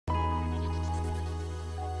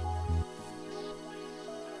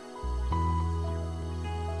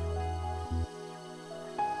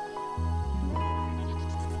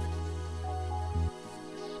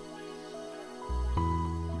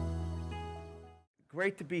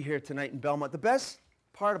great to be here tonight in Belmont. The best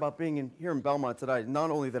part about being here in Belmont tonight, not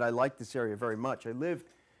only that I like this area very much, I lived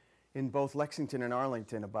in both Lexington and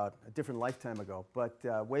Arlington about a different lifetime ago, but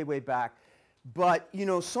way, way back. But, you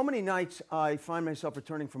know, so many nights I find myself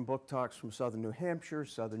returning from book talks from southern New Hampshire,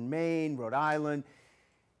 southern Maine, Rhode Island.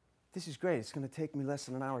 This is great. It's going to take me less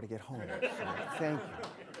than an hour to get home. So thank you.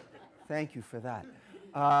 Thank you for that.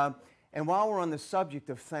 And while we're on the subject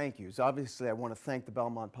of thank yous, obviously I want to thank the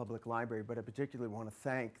Belmont Public Library, but I particularly want to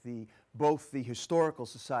thank both the Historical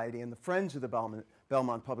Society and the Friends of the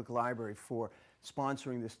Belmont Public Library for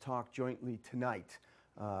sponsoring this talk jointly tonight.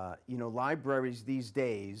 You know, libraries these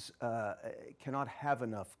days cannot have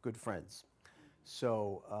enough good friends.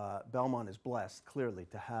 So Belmont is blessed, clearly,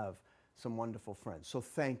 to have some wonderful friends. So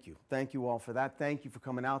thank you. Thank you all for that. Thank you for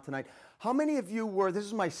coming out tonight. How many of you were, this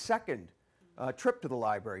is my second trip to the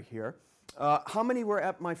library here. How many were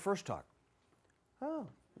at my first talk? Oh,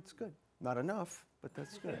 that's good. Not enough, but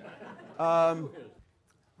that's good. I'm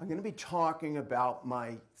going to be talking about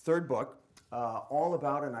my third book, all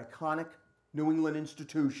about an iconic New England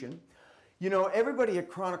institution. You know, everybody at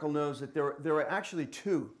Chronicle knows that there are actually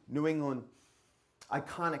two New England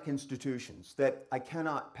iconic institutions that I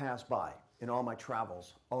cannot pass by in all my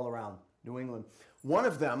travels all around New England. One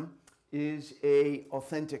of them is an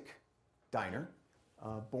authentic diner,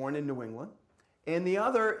 born in New England, and the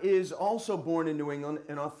other is also born in New England,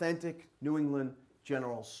 an authentic New England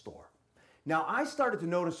general store. Now, I started to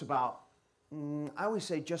notice about, I always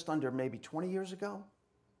say just under maybe 20 years ago,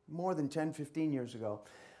 more than 10, 15 years ago,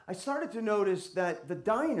 I started to notice that the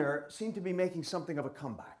diner seemed to be making something of a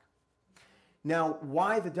comeback. Now,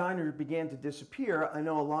 why the diner began to disappear, I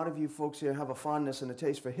know a lot of you folks here have a fondness and a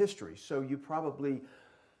taste for history, so you probably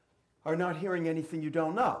are not hearing anything you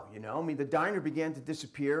don't know, you know? I mean, the diner began to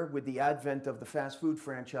disappear with the advent of the fast food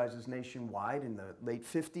franchises nationwide in the late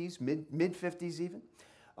 50s, mid-50s even.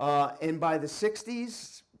 And by the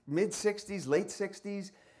 60s, mid-60s, late 60s,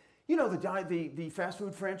 you know, the fast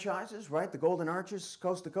food franchises, right? The Golden Arches,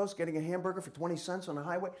 coast to coast, getting a hamburger for 20 cents on the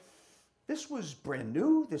highway. This was brand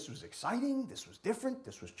new, this was exciting, this was different,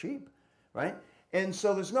 this was cheap, right? And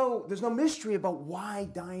so there's no mystery about why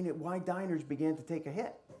diners began to take a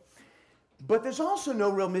hit. But there's also no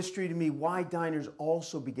real mystery to me why diners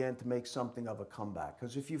also began to make something of a comeback.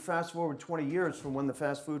 Because if you fast forward 20 years from when the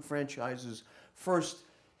fast food franchises first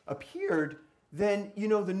appeared, then, you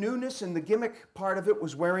know, the newness and the gimmick part of it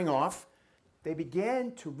was wearing off. They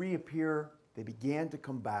began to reappear, they began to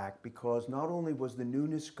come back because not only was the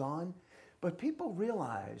newness gone, but people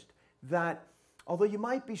realized that although you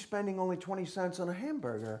might be spending only 20 cents on a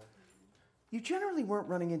hamburger, you generally weren't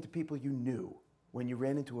running into people you knew when you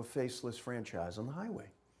ran into a faceless franchise on the highway.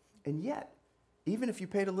 And yet, even if you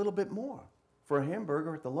paid a little bit more for a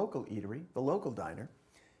hamburger at the local eatery, the local diner,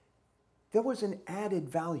 there was an added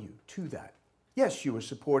value to that. Yes, you were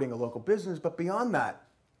supporting a local business, but beyond that,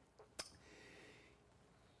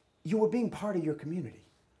 you were being part of your community.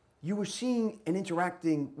 You were seeing and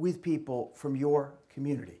interacting with people from your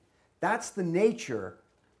community. That's the nature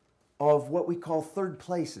of what we call third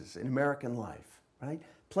places in American life, right?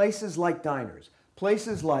 Places like diners,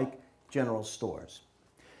 places like general stores.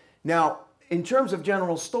 Now, in terms of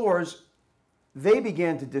general stores, they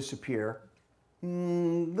began to disappear a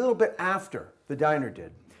little bit after the diner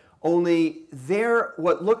did. Only there,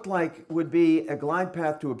 what looked like would be a glide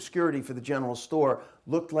path to obscurity for the general store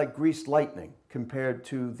looked like greased lightning compared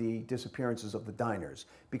to the disappearances of the diners,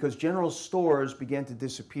 because general stores began to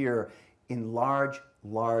disappear in large,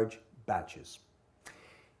 large batches.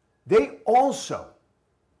 They also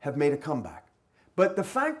have made a comeback. But the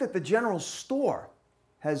fact that the general store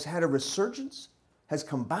has had a resurgence, has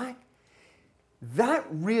come back, that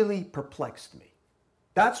really perplexed me.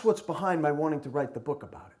 That's what's behind my wanting to write the book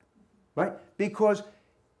about it, right? Because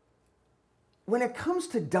when it comes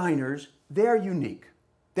to diners, they're unique.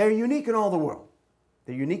 They're unique in all the world.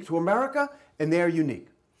 They're unique to America, and they're unique.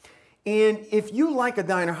 And if you like a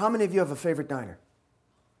diner, how many of you have a favorite diner?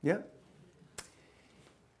 Yeah?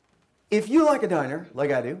 If you like a diner,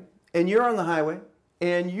 like I do, and you're on the highway,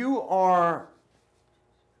 and you are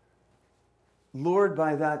lured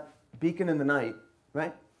by that beacon in the night,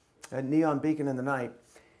 right? That neon beacon in the night,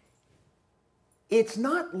 it's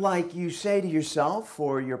not like you say to yourself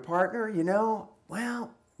or your partner, you know,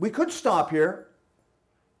 well, we could stop here,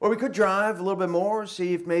 or we could drive a little bit more,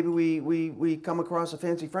 see if maybe we come across a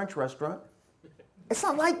fancy French restaurant. It's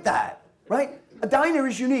not like that, right? A diner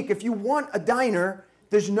is unique. If you want a diner,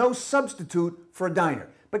 there's no substitute for a diner.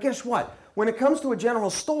 But guess what? When it comes to a general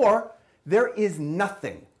store, there is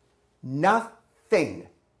nothing, not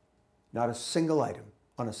a single item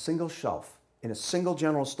on a single shelf in a single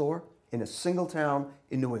general store in a single town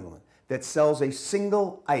in New England that sells a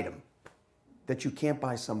single item that you can't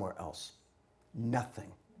buy somewhere else?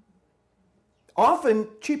 Nothing. Often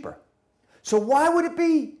cheaper. So why would it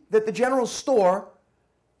be that the general store,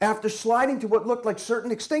 after sliding to what looked like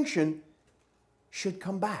certain extinction, should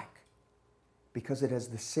come back? Because it has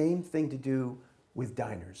the same thing to do with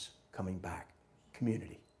diners coming back.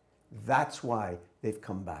 Community. That's why they've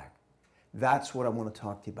come back. That's what I want to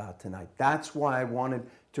talk to you about tonight. That's why I wanted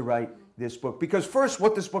to write this book. Because first,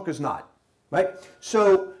 what this book is not, right?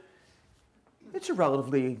 So it's a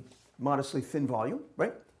relatively modestly thin volume,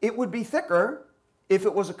 right? It would be thicker if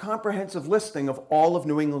it was a comprehensive listing of all of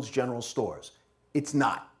New England's general stores. It's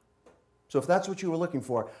not. So if that's what you were looking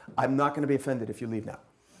for, I'm not going to be offended if you leave now.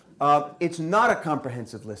 It's not a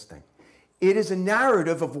comprehensive listing. It is a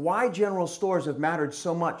narrative of why general stores have mattered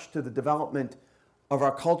so much to the development of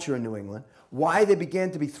our culture in New England, why they began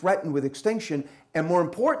to be threatened with extinction, and more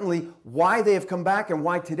importantly, why they have come back and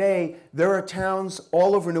why today there are towns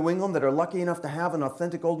all over New England that are lucky enough to have an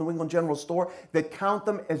authentic old New England general store that count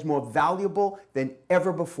them as more valuable than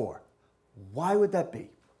ever before. Why would that be?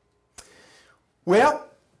 Well,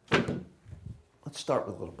 let's start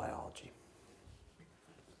with a little biology.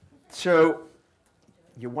 So,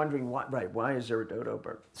 you're wondering why is there a dodo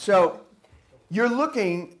bird? So, you're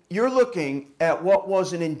looking at what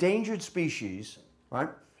was an endangered species, right,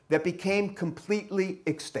 that became completely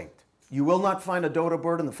extinct. You will not find a dodo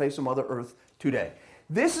bird on the face of Mother Earth today.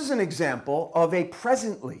 This is an example of a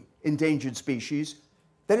presently endangered species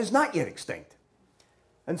that is not yet extinct.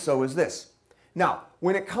 And so is this. Now,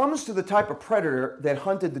 when it comes to the type of predator that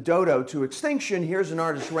hunted the dodo to extinction, here's an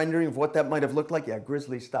artist's rendering of what that might have looked like. Yeah,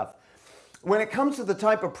 grisly stuff. When it comes to the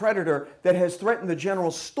type of predator that has threatened the general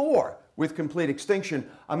store with complete extinction,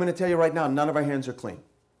 I'm going to tell you right now, none of our hands are clean.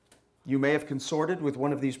 You may have consorted with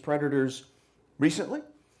one of these predators recently.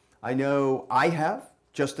 I know I have,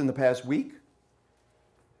 just in the past week.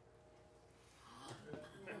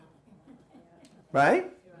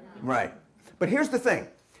 Right? Right. But here's the thing.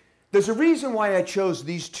 There's a reason why I chose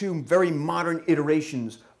these two very modern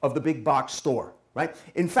iterations of the big box store, right?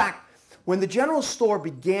 In fact, when the general store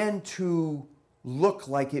began to look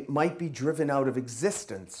like it might be driven out of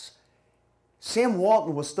existence, Sam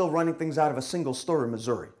Walton was still running things out of a single store in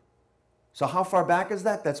Missouri. So how far back is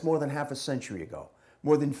that? That's more than half a century ago,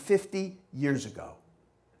 more than 50 years ago.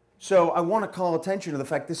 So I want to call attention to the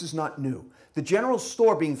fact this is not new. The general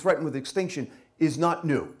store being threatened with extinction is not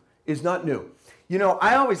new, is not new. You know,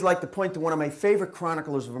 I always like to point to one of my favorite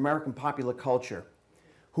chroniclers of American popular culture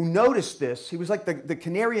who noticed this. He was like the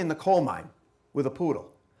canary in the coal mine with a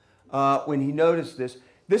poodle when he noticed this.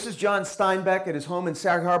 This is John Steinbeck at his home in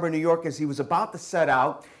Sag Harbor, New York, as he was about to set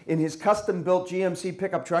out in his custom-built GMC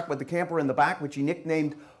pickup truck with the camper in the back, which he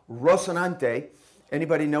nicknamed Rocinante.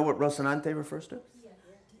 Anybody know what Rocinante refers to? Yes.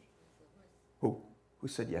 Who? Who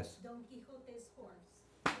said yes? Don Quixote's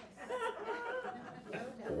horse.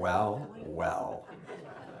 Well, well.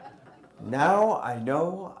 Now I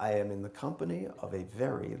know I am in the company of a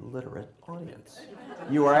very literate audience.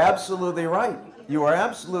 You are absolutely right. You are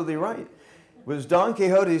absolutely right. It was Don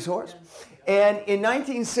Quixote's horse. And in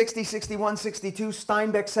 1960, 61, 62,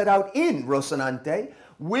 Steinbeck set out in Rocinante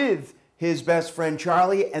with his best friend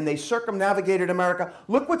Charlie, and they circumnavigated America.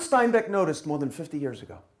 Look what Steinbeck noticed more than 50 years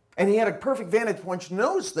ago. And he had a perfect vantage point to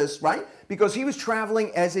notice this, right? Because he was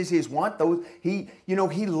traveling, as is his wont. He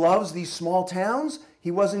loves these small towns.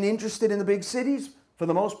 He wasn't interested in the big cities for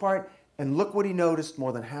the most part. And look what he noticed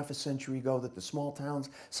more than half a century ago, that the small towns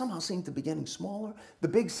somehow seem to be getting smaller, the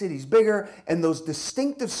big cities bigger, and those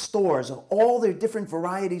distinctive stores of all their different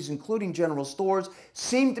varieties, including general stores,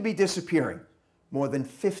 seem to be disappearing more than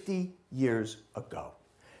 50 years ago.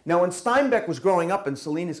 Now, when Steinbeck was growing up in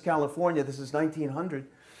Salinas, California, this is 1900,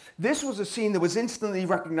 this was a scene that was instantly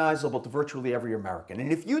recognizable to virtually every American.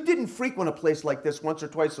 And if you didn't frequent a place like this once or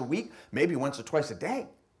twice a week, maybe once or twice a day,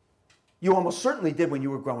 you almost certainly did when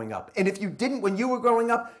you were growing up. And if you didn't when you were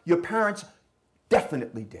growing up, your parents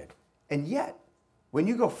definitely did. And yet, when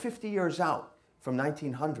you go 50 years out from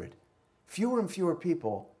 1900, fewer and fewer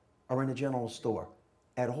people are in a general store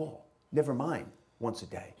at all, never mind once a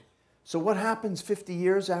day. So what happens 50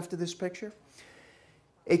 years after this picture?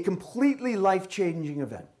 A completely life-changing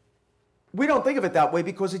event. We don't think of it that way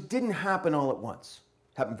because it didn't happen all at once.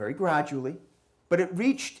 It happened very gradually, but it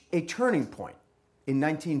reached a turning point in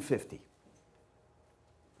 1950.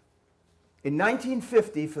 In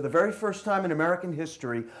 1950, for the very first time in American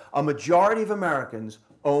history, a majority of Americans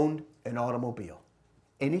owned an automobile.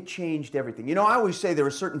 And it changed everything. You know, I always say there are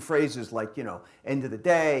certain phrases like, you know, end of the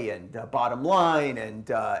day and bottom line and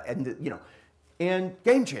you know, and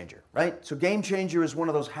game changer, right? So game changer is one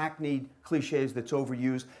of those hackneyed cliches that's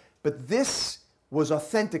overused, but this was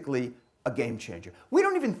authentically a game changer. We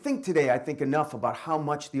don't even think today, I think, enough about how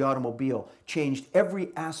much the automobile changed every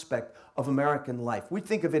aspect of American life. We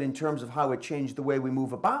think of it in terms of how it changed the way we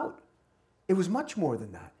move about. It was much more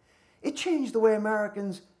than that. It changed the way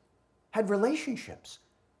Americans had relationships.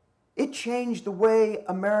 It changed the way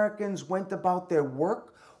Americans went about their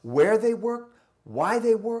work, where they worked, why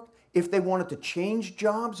they worked, if they wanted to change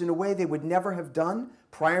jobs in a way they would never have done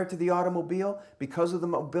prior to the automobile because of the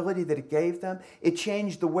mobility that it gave them. It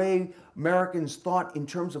changed the way Americans thought in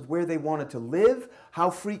terms of where they wanted to live, how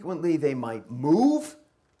frequently they might move.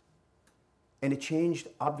 And it changed,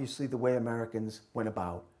 obviously, the way Americans went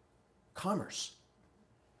about commerce,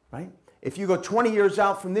 right? If you go 20 years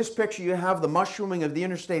out from this picture, you have the mushrooming of the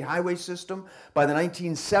interstate highway system by the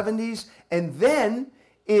 1970s. And then,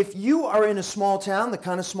 if you are in a small town, the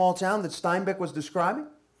kind of small town that Steinbeck was describing,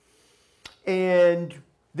 and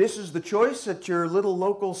this is the choice at your little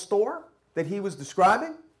local store that he was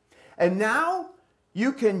describing, and now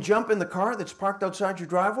you can jump in the car that's parked outside your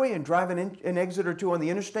driveway and drive an exit or two on the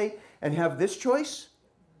interstate and have this choice,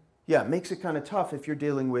 yeah, it makes it kind of tough if you're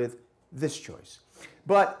dealing with this choice.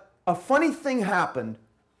 But a funny thing happened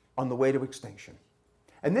on the way to extinction.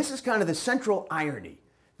 And this is kind of the central irony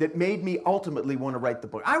that made me ultimately want to write the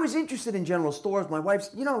book. I was interested in general stores. My wife's,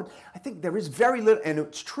 I think there is very little, and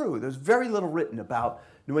it's true, there's very little written about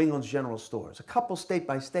New England's general stores. A couple state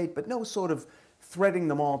by state, but no sort of threading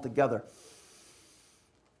them all together.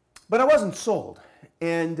 But I wasn't sold.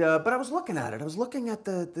 But I was looking at it. I was looking at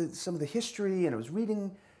some of the history, and I was reading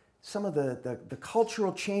some of the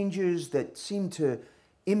cultural changes that seemed to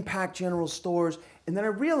impact general stores. And then I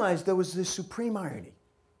realized there was this supreme irony.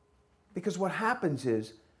 Because what happens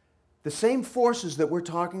is, the same forces that we're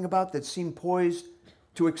talking about that seem poised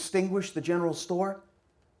to extinguish the general store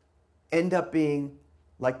end up being,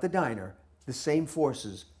 like the diner, the same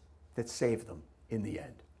forces that save them in the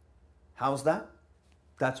end. How's that?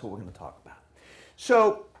 That's what we're going to talk about.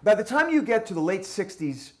 So by the time you get to the late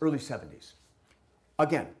 60s, early 70s,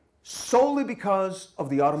 again, solely because of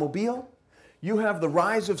the automobile, you have the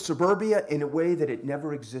rise of suburbia in a way that it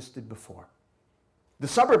never existed before. The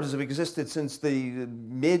suburbs have existed since the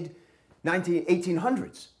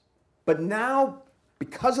mid-1800s. But now,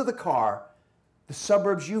 because of the car, the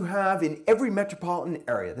suburbs you have in every metropolitan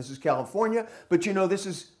area. This is California, but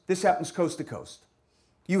this happens coast to coast.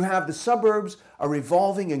 You have the suburbs are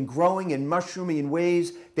evolving and growing and mushrooming in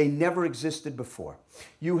ways they never existed before.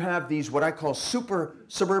 You have these, what I call super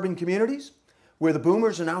suburban communities, where the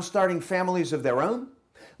boomers are now starting families of their own,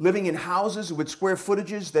 living in houses with square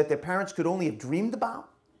footages that their parents could only have dreamed about.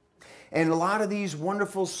 And a lot of these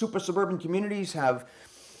wonderful super suburban communities have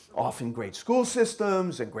often great school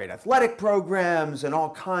systems and great athletic programs and all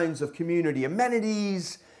kinds of community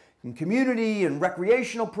amenities and community and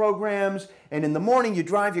recreational programs. And in the morning, you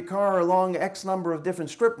drive your car along X number of different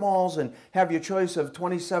strip malls and have your choice of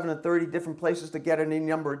 27 or 30 different places to get any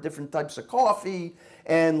number of different types of coffee.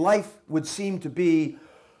 And life would seem to be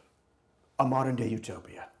a modern day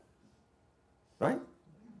utopia, right?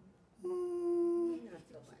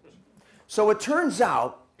 So it turns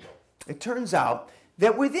out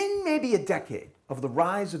that within maybe a decade of the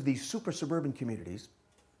rise of these super suburban communities,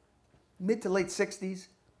 mid to late 60s,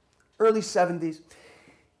 early 70s,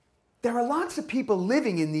 there are lots of people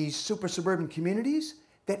living in these super suburban communities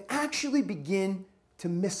that actually begin to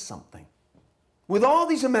miss something. With all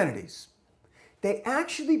these amenities, they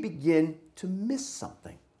actually begin to miss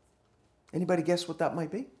something. Anybody guess what that might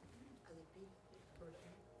be?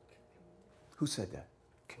 Who said that?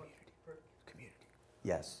 Community.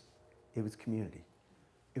 Yes, it was community.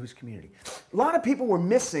 It was community. A lot of people were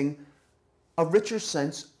missing a richer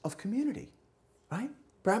sense of community, right?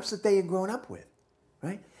 Perhaps that they had grown up with,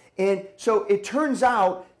 right? And so it turns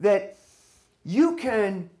out that you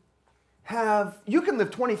can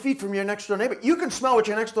live 20 feet from your next door neighbor. You can smell what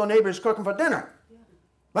your next door neighbor is cooking for dinner,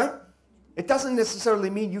 right? It doesn't necessarily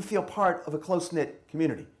mean you feel part of a close-knit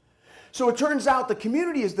community. So it turns out the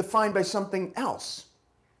community is defined by something else.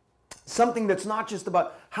 Something that's not just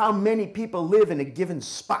about how many people live in a given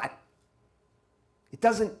spot. It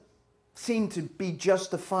doesn't seem to be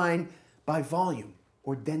just defined by volume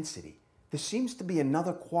or density. There seems to be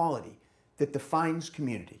another quality that defines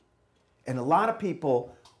community. And a lot of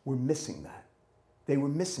people were missing that. They were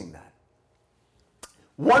missing that.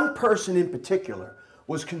 One person in particular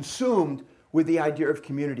was consumed with the idea of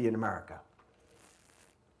community in America.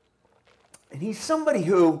 And he's somebody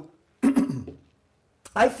who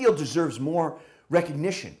I feel deserves more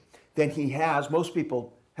recognition than he has. Most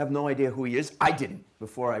people have no idea who he is. I didn't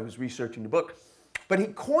before I was researching the book. But he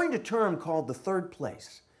coined a term called the third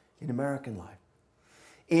place in American life.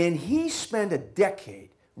 And he spent a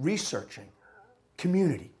decade researching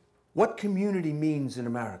community, what community means in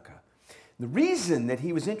America. The reason that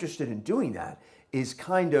he was interested in doing that is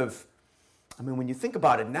kind of, I mean, when you think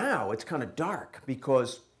about it now, it's kind of dark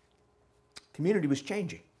because community was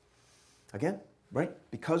changing. Again, right?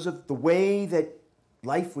 Because of the way that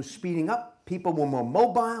life was speeding up, people were more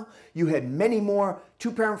mobile. You had many more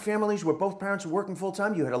two-parent families where both parents were working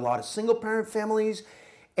full-time. You had a lot of single-parent families,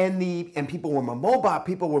 and people were more mobile.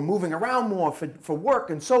 People were moving around more for work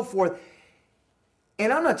and so forth.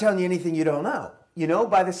 And I'm not telling you anything you don't know. You know,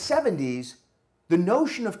 by the 70s, the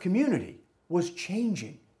notion of community was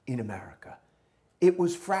changing in America. It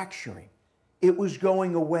was fracturing. It was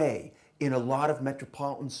going away in a lot of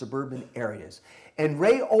metropolitan suburban areas. And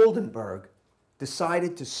Ray Oldenburg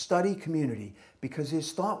decided to study community because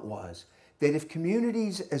his thought was that if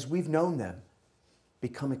communities as we've known them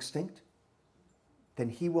become extinct, then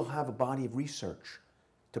he will have a body of research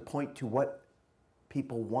to point to what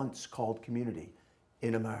people once called community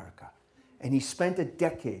in America. And he spent a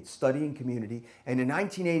decade studying community, and in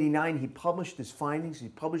 1989 he published his findings. He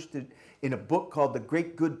published it in a book called The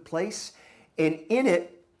Great Good Place, and in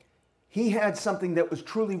it he had something that was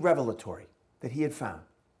truly revelatory that he had found.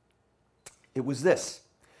 It was this: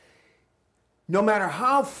 no matter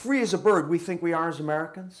how free as a bird we think we are as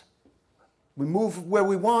Americans, we move where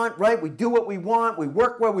we want, right? We do what we want, we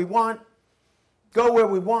work where we want, go where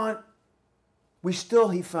we want, we still,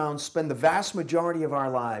 he found, spend the vast majority of our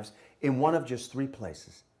lives in one of just three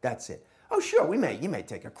places. That's it. Oh, sure, you may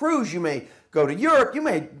take a cruise, you may go to Europe, you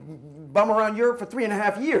may bum around Europe for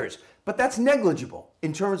 3.5 years, but that's negligible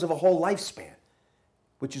in terms of a whole lifespan,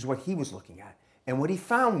 which is what he was looking at. And what he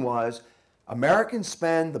found was Americans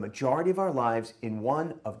spend the majority of our lives in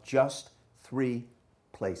one of just three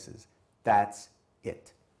places. That's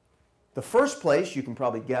it. The first place, you can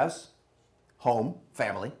probably guess, home,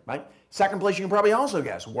 family, right? Second place, you can probably also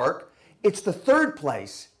guess, work. It's the third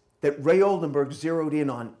place that Ray Oldenburg zeroed in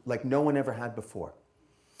on like no one ever had before.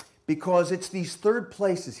 Because it's these third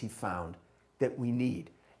places he found that we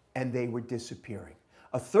need, and they were disappearing.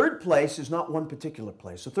 A third place is not one particular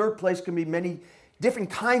place. A third place can be many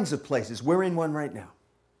different kinds of places. We're in one right now.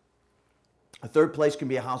 A third place can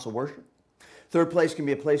be a house of worship. Third place can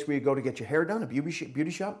be a place where you go to get your hair done, a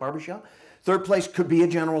beauty shop, barber shop. Third place could be a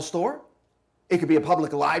general store. It could be a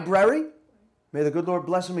public library. May the good Lord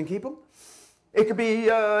bless them and keep them. It could be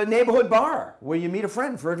a neighborhood bar where you meet a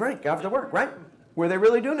friend for a drink after work, right? Where they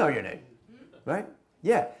really do know your name, right?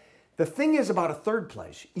 Yeah. The thing is about a third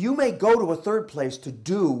place, you may go to a third place to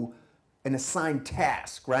do an assigned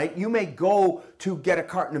task, right? You may go to get a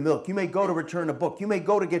carton of milk. You may go to return a book. You may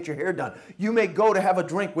go to get your hair done. You may go to have a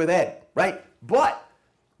drink with Ed, right? But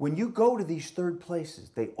when you go to these third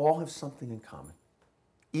places, they all have something in common.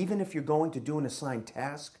 Even if you're going to do an assigned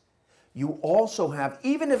task, you also have,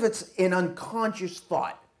 even if it's an unconscious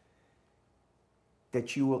thought,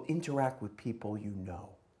 that you will interact with people you know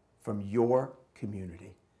from your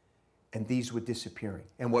community. And these were disappearing.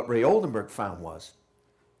 And what Ray Oldenburg found was,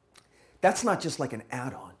 that's not just like an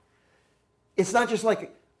add-on. It's not just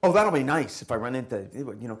like, oh, that'll be nice if I run into,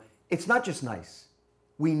 you know, it's not just nice.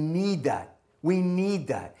 We need that. We need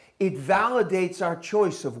that. It validates our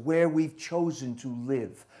choice of where we've chosen to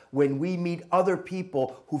live when we meet other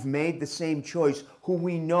people who've made the same choice, who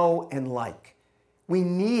we know and like. We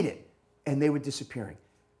need it, and they were disappearing,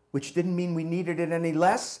 which didn't mean we needed it any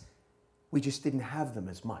less. We just didn't have them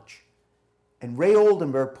as much. And Ray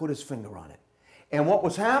Oldenburg put his finger on it. And what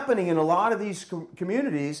was happening in a lot of these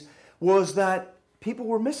communities was that people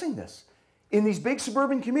were missing this. In these big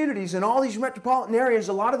suburban communities, in all these metropolitan areas,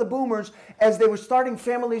 a lot of the boomers, as they were starting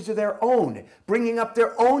families of their own, bringing up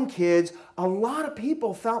their own kids, a lot of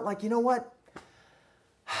people felt like, you know what?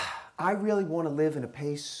 I really want to live in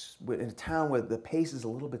a town where the pace is a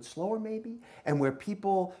little bit slower maybe, and where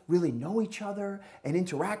people really know each other and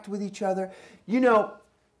interact with each other. You know,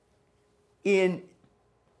 I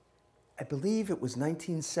believe it was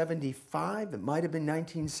 1975, it might have been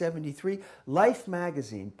 1973, Life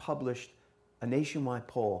magazine published a nationwide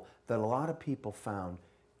poll that a lot of people found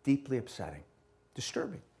deeply upsetting,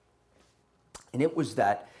 disturbing. And it was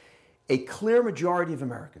that a clear majority of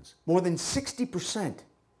Americans, more than 60%,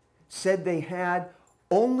 said they had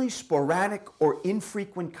only sporadic or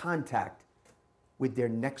infrequent contact with their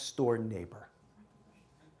next door neighbor.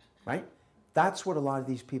 Right? That's what a lot of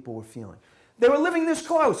these people were feeling. They were living this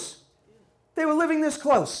close. They were living this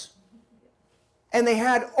close. And they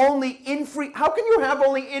had only how can you have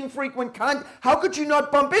only infrequent contact? How could you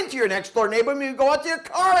not bump into your next door neighbor when you go out to your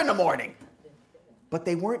car in the morning? but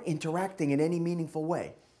they weren't interacting in any meaningful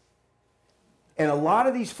way. And a lot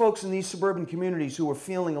of these folks in these suburban communities who were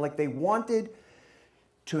feeling like they wanted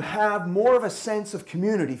to have more of a sense of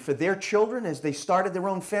community for their children as they started their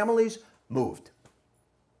own families, moved.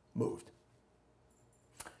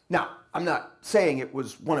 Now, I'm not saying it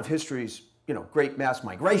was one of history's, great mass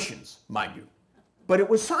migrations, mind you, but it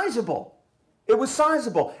was sizable. It was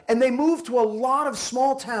sizable. And they moved to a lot of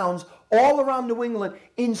small towns all around New England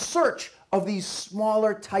in search of these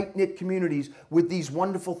smaller, tight-knit communities with these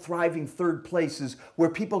wonderful, thriving third places where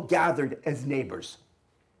people gathered as neighbors.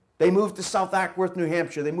 They moved to South Acworth, New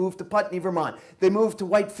Hampshire. They moved to Putney, Vermont. They moved to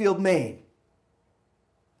Whitefield, Maine.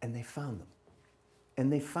 And they found them.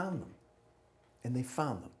 And they found them. And they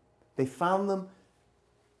found them. They found them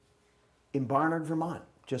in Barnard, Vermont,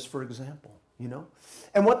 just for example,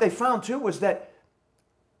 And what they found, too, was that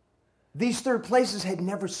these third places had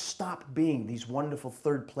never stopped being these wonderful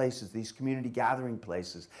third places, these community gathering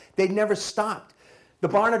places. They'd never stopped. The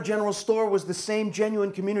Barnard General Store was the same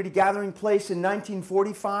genuine community gathering place in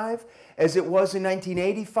 1945 as it was in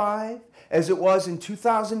 1985, as it was in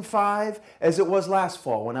 2005, as it was last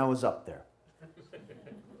fall when I was up there.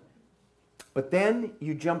 But then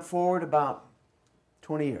you jump forward about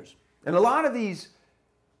 20 years. And a lot of these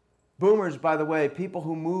boomers, by the way, people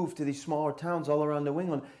who moved to these smaller towns all around New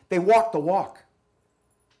England, they walked the walk.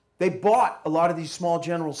 They bought a lot of these small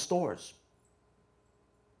general stores,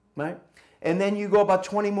 right? And then you go about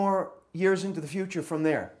 20 more years into the future from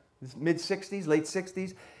there, mid-60s, late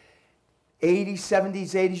 60s, 80s,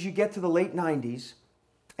 70s, 80s, you get to the late 90s,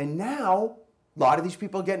 and now a lot of these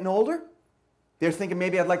people are getting older. They're thinking,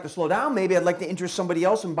 maybe I'd like to slow down, maybe I'd like to interest somebody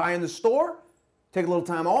else in buying the store, take a little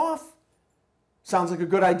time off. Sounds like a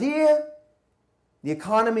good idea. The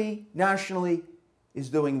economy nationally is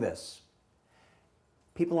doing this.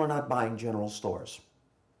 People are not buying general stores.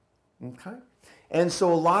 Okay? And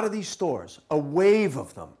so a lot of these stores, a wave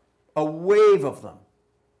of them,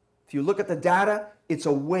 if you look at the data, it's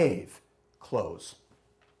a wave, close.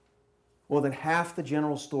 More than half the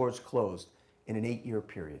general stores closed in an 8-year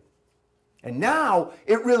period. And now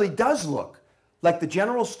it really does look like the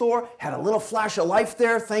general store had a little flash of life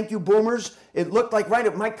there. Thank you, boomers. It looked like, right,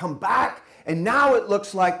 it might come back. And now it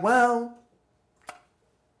looks like, well,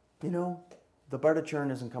 the butter churn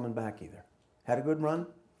isn't coming back either. Had a good run.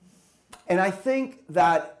 And I think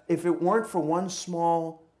that if it weren't for one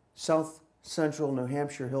small south central New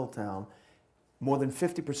Hampshire hill town, more than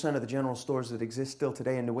 50% of the general stores that exist still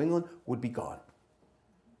today in New England would be gone.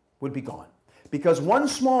 Would be gone. Because one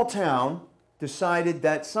small town decided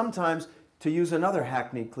that sometimes, to use another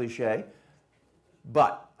hackneyed cliche,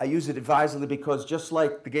 but I use it advisedly because just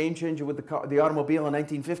like the game changer with the automobile in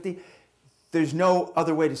 1950, there's no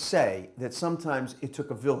other way to say that sometimes it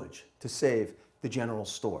took a village to save the general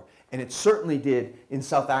store. And it certainly did in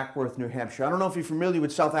South Acworth, New Hampshire. I don't know if you're familiar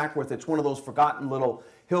with South Acworth. It's one of those forgotten little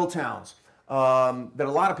hill towns that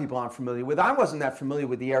a lot of people aren't familiar with. I wasn't that familiar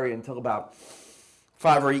with the area until about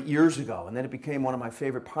 5 or 8 years ago, and then it became one of my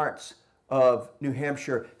favorite parts of New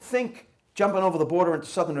Hampshire. Think jumping over the border into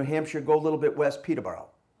southern New Hampshire, go a little bit west, Peterborough,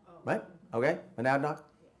 right? Okay, Monadnock.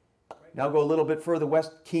 Now go a little bit further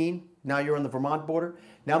west, Keene. Now you're on the Vermont border.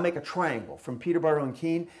 Now make a triangle from Peterborough and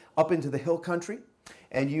Keene up into the hill country,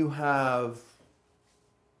 and you have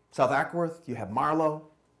South Acworth, you have Marlow,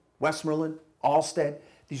 Westmoreland, Alstead,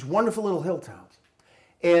 these wonderful little hill towns.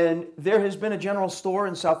 And there has been a general store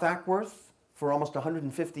in South Acworth for almost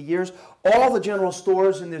 150 years. All the general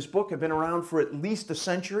stores in this book have been around for at least a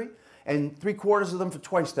century, and 3/4 of them for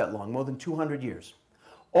twice that long, more than 200 years.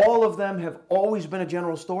 All of them have always been a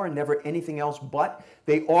general store and never anything else but.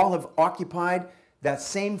 They all have occupied that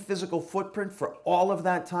same physical footprint for all of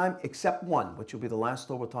that time, except one, which will be the last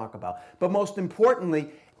store we'll talk about. But most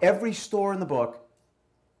importantly, every store in the book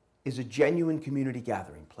is a genuine community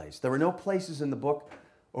gathering place. There are no places in the book,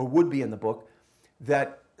 or would be in the book,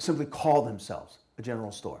 that simply call themselves a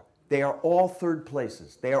general store. They are all third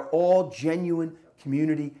places. They are all genuine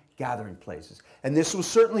community gathering places. And this was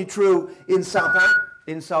certainly true in South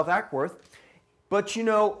Acworth. But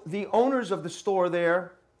the owners of the store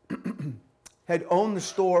there had owned the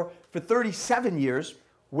store for 37 years,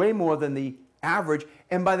 way more than the average.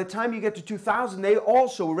 And by the time you get to 2000, they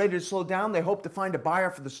also were ready to slow down. They hoped to find a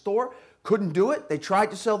buyer for the store. Couldn't do it. They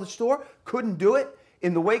tried to sell the store. Couldn't do it.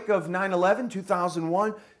 In the wake of 9/11,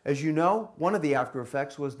 2001, as you know, one of the after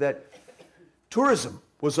effects was that tourism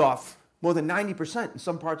was off more than 90% in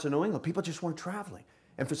some parts of New England. People just weren't traveling.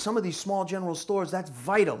 And for some of these small general stores, that's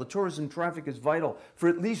vital. The tourism traffic is vital for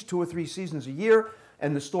at least 2 or 3 seasons a year,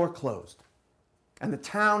 and the store closed. And the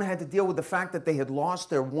town had to deal with the fact that they had lost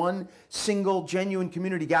their one single genuine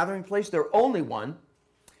community gathering place, their only one,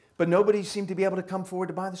 but nobody seemed to be able to come forward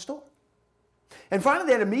to buy the store. And finally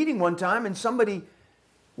they had a meeting one time, and somebody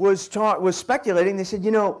was speculating. They said,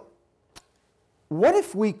 you know, what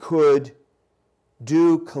if we could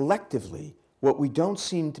do collectively what we don't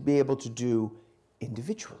seem to be able to do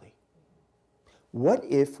individually? What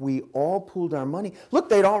if we all pooled our money? Look,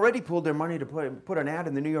 they'd already pooled their money to put an ad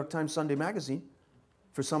in the New York Times Sunday magazine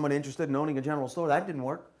for someone interested in owning a general store. That didn't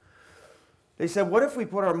work. They said, what if we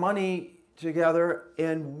put our money together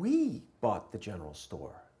and we bought the general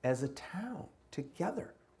store as a town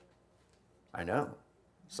together? I know,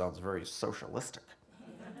 sounds very socialistic.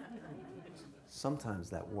 Sometimes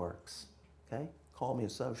that works, okay? Call me a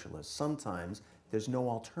socialist. Sometimes there's no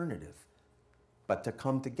alternative but to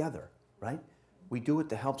come together, right? We do it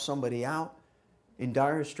to help somebody out in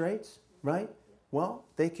dire straits, right? Well,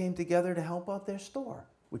 they came together to help out their store,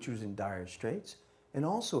 which was in dire straits and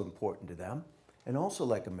also important to them and also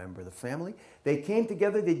like a member of the family. They came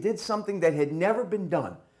together, they did something that had never been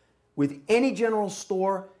done with any general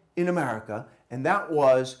store in America, and that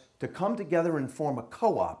was to come together and form a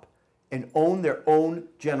co-op and own their own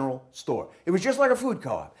general store. It was just like a food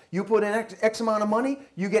co-op. You put in X amount of money,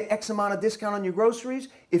 you get X amount of discount on your groceries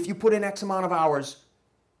if you put in X amount of hours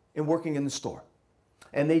in working in the store.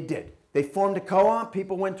 And they did. They formed a co-op.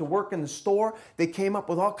 People went to work in the store. They came up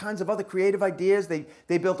with all kinds of other creative ideas. They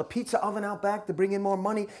built a pizza oven out back to bring in more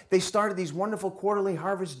money. They started these wonderful quarterly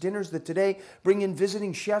harvest dinners that today bring in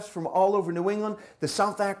visiting chefs from all over New England. The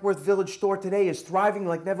South Ackworth Village store today is thriving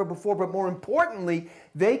like never before, but more importantly,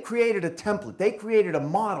 they created a template. They created a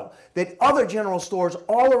model that other general stores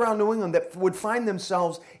all around New England that would find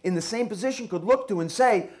themselves in the same position could look to and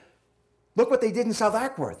say, look what they did in South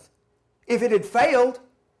Ackworth. If it had failed,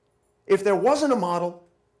 if there wasn't a model,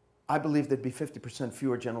 I believe there'd be 50%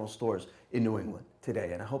 fewer general stores in New England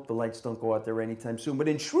today. And I hope the lights don't go out there anytime soon. But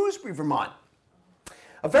in Shrewsbury, Vermont,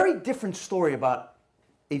 a very different story about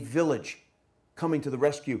a village coming to the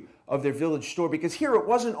rescue of their village store. Because here it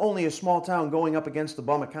wasn't only a small town going up against the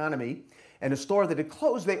bum economy and a store that had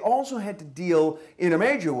closed. They also had to deal in a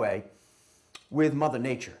major way with Mother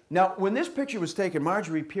Nature. Now, when this picture was taken,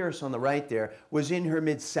 Marjorie Pierce on the right there was in her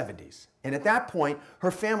mid-70s. And at that point,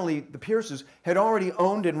 her family, the Pierces, had already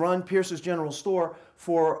owned and run Pierce's General Store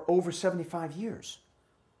for over 75 years,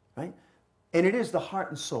 right? And it is the heart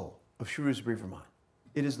and soul of Shrewsbury, Vermont.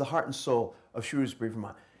 It is the heart and soul of Shrewsbury,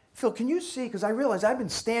 Vermont. Phil, can you see? Because I realize I've been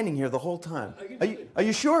standing here the whole time. Are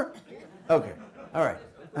you sure? Okay, all right.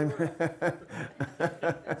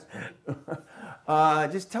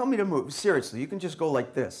 Just tell me to move. Seriously, you can just go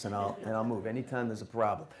like this and I'll move anytime there's a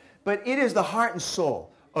problem. But it is the heart and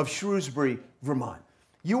soul of Shrewsbury, Vermont.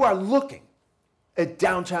 You are looking at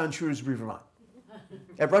downtown Shrewsbury, Vermont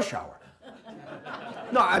at rush hour.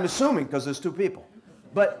 No, I'm assuming because there's two people.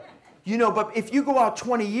 But, you know, but if you go out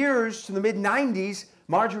 20 years to the mid-90s,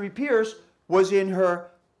 Marjorie Pierce was in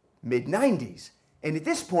her mid-90s. And at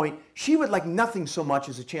this point, she would like nothing so much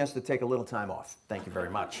as a chance to take a little time off. Thank you very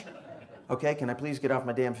much. Okay, can I please get off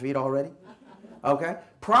my damn feet already? Okay?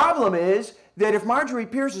 Problem is that if Marjorie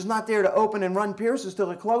Pierce is not there to open and run Pierce's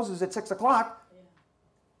till it closes at 6 o'clock,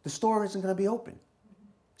 the store isn't going to be open.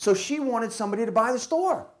 So she wanted somebody to buy the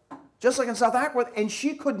store, just like in South Ackworth, and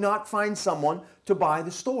she could not find someone to buy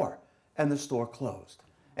the store, and the store closed.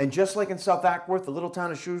 And just like in South Ackworth, the little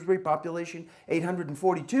town of Shrewsbury, population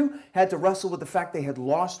 842, had to wrestle with the fact they had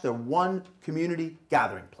lost their one community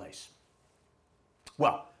gathering place.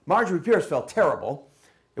 Well, Marjorie Pierce felt terrible.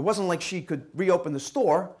 It wasn't like she could reopen the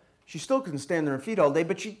store. She still couldn't stand on her feet all day,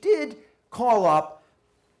 but she did call up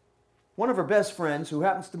one of her best friends, who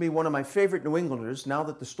happens to be one of my favorite New Englanders, now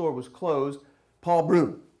that the store was closed, Paul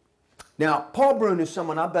Brune. Now, Paul Brune is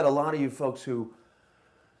someone I bet a lot of you folks who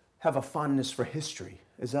have a fondness for history,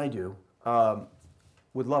 as I do,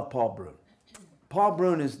 would love Paul Brune. Paul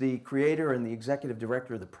Brune is the creator and the executive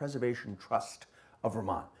director of the Preservation Trust of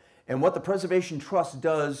Vermont. And what the Preservation Trust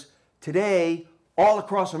does today all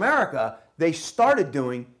across America, they started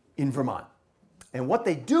doing in Vermont. And what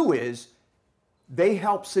they do is they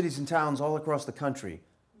help cities and towns all across the country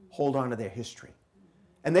hold on to their history.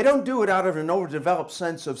 And they don't do it out of an overdeveloped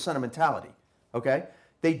sense of sentimentality, okay?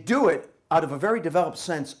 They do it out of a very developed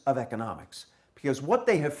sense of economics. Because what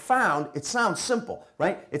they have found, it sounds simple,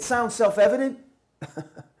 right? It sounds self-evident.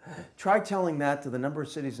 Try telling that to the number of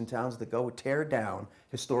cities and towns that go tear down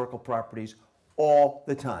historical properties all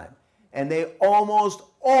the time. And they almost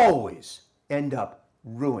always end up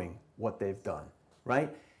ruining what they've done,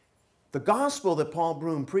 right? The gospel that Paul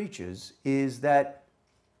Brune preaches is that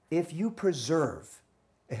if you preserve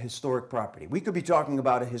a historic property. We could be talking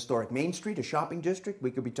about a historic Main Street, a shopping district. We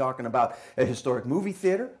could be talking about a historic movie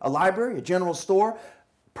theater, a library, a general store.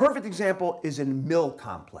 Perfect example is a mill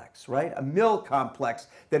complex, right? A mill complex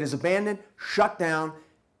that is abandoned, shut down.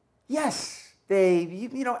 Yes,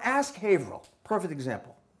 ask Haverhill. Perfect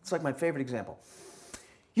example. It's like my favorite example.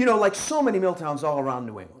 Like so many mill towns all around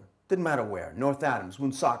New England. Didn't matter where. North Adams,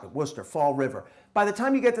 Woonsocket, Worcester, Fall River. By the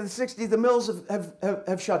time you get to the 60s, the mills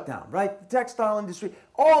have shut down, right? The textile industry,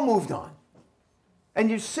 all moved on. And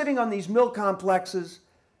you're sitting on these mill complexes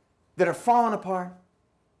that are falling apart.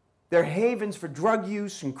 They're havens for drug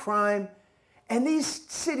use and crime. And these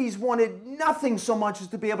cities wanted nothing so much as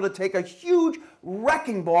to be able to take a huge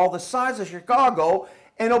wrecking ball the size of Chicago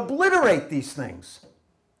and obliterate these things,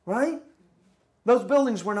 right? Those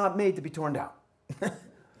buildings were not made to be torn down,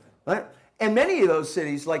 right? And many of those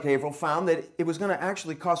cities, like Haverhill, found that it was going to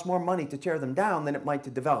actually cost more money to tear them down than it might to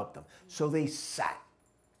develop them. So they sat,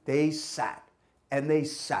 and they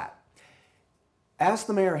sat. Ask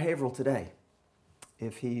the mayor of Haverhill today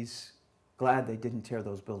if he's glad they didn't tear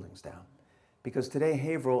those buildings down. Because today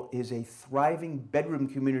Haverhill is a thriving bedroom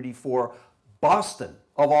community for Boston,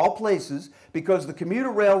 of all places, because the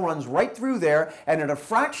commuter rail runs right through there, and at a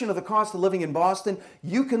fraction of the cost of living in Boston,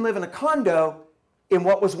 you can live in a condo in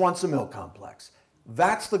what was once a mill complex.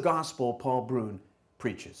 That's the gospel Paul Brune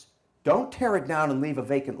preaches. Don't tear it down and leave a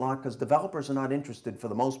vacant lot, because developers are not interested, for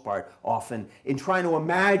the most part, often, in trying to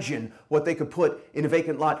imagine what they could put in a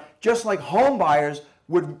vacant lot, just like home buyers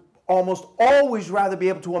would almost always rather be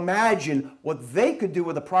able to imagine what they could do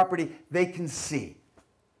with a property they can see.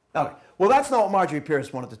 Okay. Well, that's not what Marjorie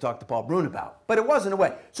Pierce wanted to talk to Paul Brune about, but it was in a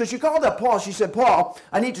way. So she called up Paul. She said, Paul,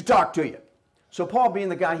 I need to talk to you. So Paul, being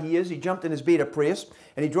the guy he is, he jumped in his beat-up Prius,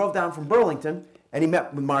 and he drove down from Burlington, and he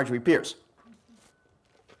met with Marjorie Pierce.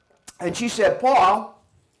 And she said, Paul,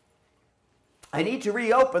 I need to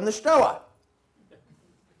reopen the Stoa.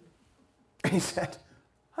 And he said,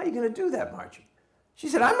 how are you going to do that, Margie? She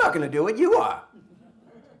said, I'm not going to do it, you are.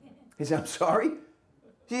 He said, I'm sorry?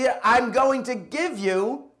 She said, I'm going to give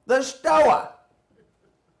you the Stoa.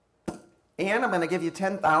 And I'm going to give you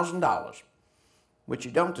 $10,000, which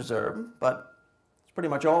you don't deserve, but it's pretty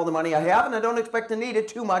much all the money I have, and I don't expect to need it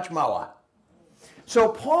too much more. So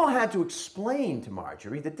Paul had to explain to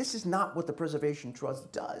Marjorie that this is not what the Preservation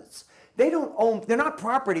Trust does. They're not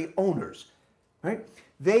property owners, right?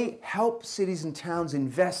 They help cities and towns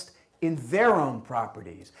invest in their own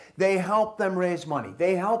properties. They help them raise money.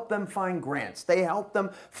 They help them find grants. They help them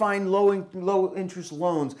find low interest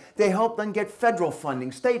loans. They help them get federal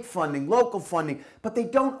funding, state funding, local funding, but they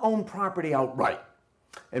don't own property outright.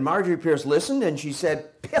 And Marjorie Pierce listened, and she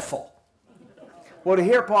said, piffle. Well, to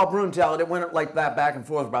hear Paul Brune tell it, it went like that back and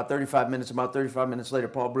forth about 35 minutes. About 35 minutes later,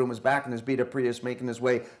 Paul Brune was back in his beat-up Prius, making his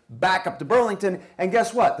way back up to Burlington. And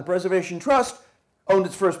guess what? The Preservation Trust owned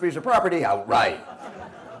its first piece of property outright.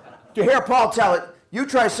 To hear Paul tell it, you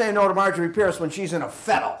try saying no to Marjorie Pierce when she's in a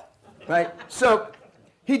fettle, right? So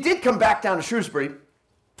he did come back down to Shrewsbury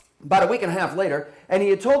about a week and a half later, and he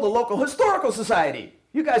had told the local historical society.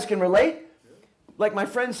 You guys can relate. Like my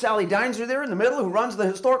friend Sally Deinzer there in the middle, who runs the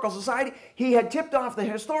Historical Society, he had tipped off the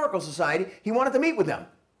Historical Society. He wanted to meet with them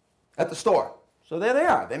at the store. So there they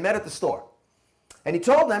are. They met at the store. And he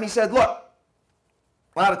told them, he said, look,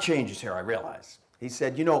 a lot of changes here, I realize. He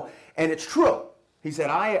said, and it's true. He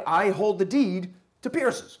said, I hold the deed to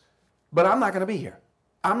Pierce's, but I'm not going to be here.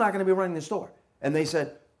 I'm not going to be running the store. And they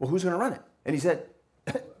said, well, who's going to run it? And he said,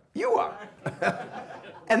 you are.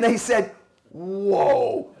 And they said,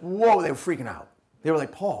 whoa. They were freaking out. They were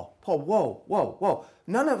like, Paul, whoa.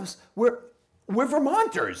 None of us, we're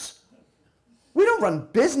Vermonters. We don't run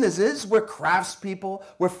businesses. We're craftspeople.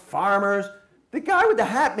 We're farmers. The guy with the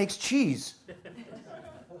hat makes cheese.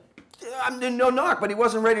 No knock, but he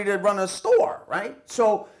wasn't ready to run a store, right?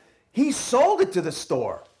 So he sold it to the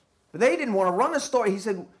store. But they didn't want to run a store. He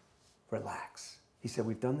said, relax. He said,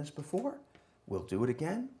 we've done this before. We'll do it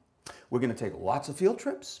again. We're going to take lots of field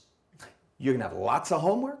trips. You're going to have lots of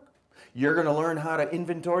homework. You're going to learn how to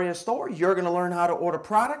inventory a store. You're going to learn how to order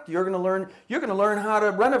product. You're going to learn how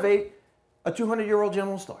to renovate a 200-year-old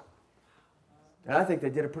general store. And I think they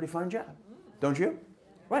did a pretty fine job. Don't you?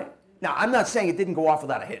 Right. Now, I'm not saying it didn't go off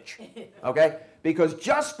without a hitch, okay? Because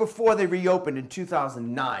just before they reopened in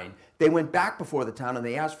 2009, they went back before the town and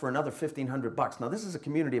they asked for another $1,500. Now, this is a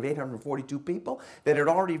community of 842 people that had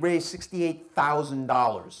already raised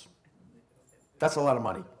 $68,000. That's a lot of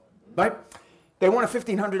money, right? They wanted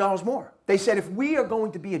 $1,500 more. They said, if we are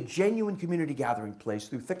going to be a genuine community gathering place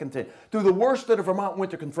through thick and thin, through the worst that a Vermont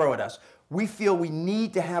winter can throw at us, we feel we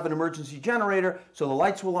need to have an emergency generator so the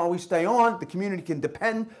lights will always stay on, the community can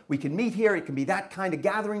depend, we can meet here, it can be that kind of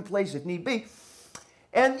gathering place if need be.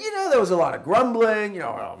 And, you know, there was a lot of grumbling, you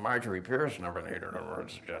know, well, Marjorie Pierce never needed an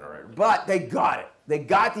emergency generator. But they got it. They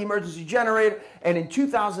got the emergency generator, and in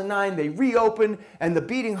 2009, they reopened, and the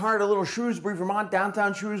beating heart of little Shrewsbury, Vermont,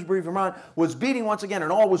 downtown Shrewsbury, Vermont, was beating once again,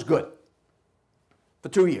 and all was good for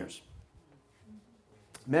 2 years.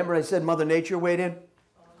 Remember I said Mother Nature weighed in?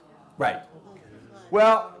 Right.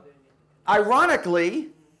 Well,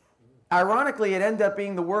 ironically, it ended up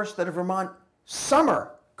being the worst that a Vermont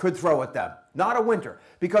summer could throw at them, not a winter.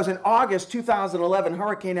 Because in August 2011,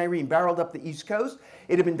 Hurricane Irene barreled up the East Coast.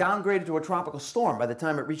 It had been downgraded to a tropical storm by the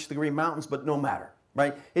time it reached the Green Mountains, but no matter,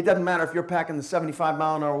 right? It doesn't matter if you're packing the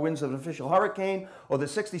 75-mile-an-hour winds of an official hurricane or the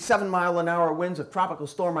 67-mile-an-hour winds of Tropical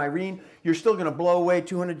Storm Irene. You're still going to blow away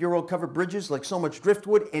 200-year-old covered bridges like so much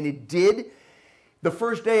driftwood, and it did. The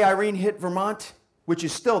first day Irene hit Vermont, which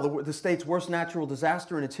is still the state's worst natural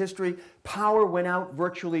disaster in its history, power went out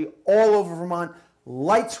virtually all over Vermont.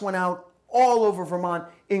 Lights went out all over Vermont,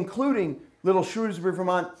 including little Shrewsbury,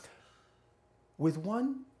 Vermont, with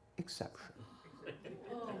one exception.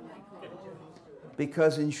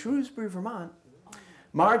 Because in Shrewsbury, Vermont,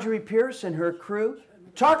 Marjorie Pierce and her crew,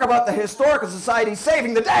 talk about the Historical Society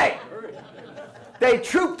saving the day. They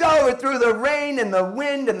trooped over through the rain and the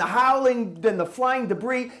wind and the howling and the flying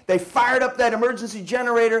debris. They fired up that emergency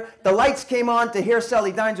generator. The lights came on. To hear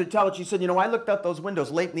Sally Dines tell it, she said, you know, I looked out those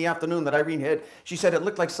windows late in the afternoon that Irene hit. She said it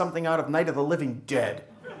looked like something out of Night of the Living Dead.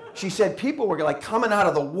 She said people were like coming out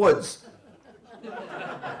of the woods,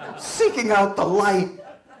 seeking out the light.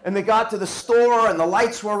 And they got to the store, and the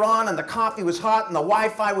lights were on, and the coffee was hot, and the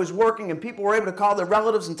Wi-Fi was working, and people were able to call their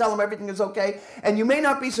relatives and tell them everything is okay. And you may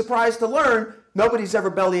not be surprised to learn nobody's ever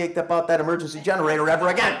bellyached about that emergency generator ever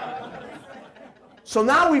again. So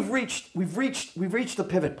now we've reached a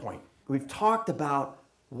pivot point. We've talked about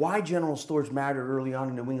why general stores mattered early on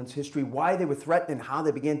in New England's history, why they were threatened, and how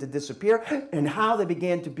they began to disappear, and how they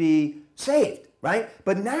began to be saved, right?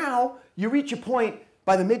 But now you reach a point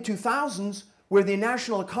by the mid-2000s where the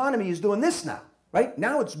national economy is doing this now, right?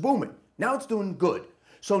 Now it's booming. Now it's doing good.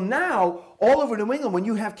 So now, all over New England, when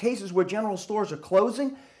you have cases where general stores are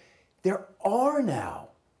closing, there are now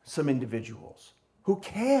some individuals who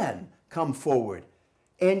can come forward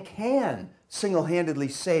and can single-handedly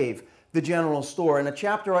save the general store. In a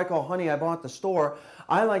chapter I call Honey, I Bought the Store,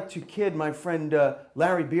 I like to kid my friend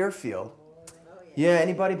Larry Beerfield. Yeah,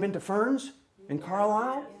 anybody been to Ferns in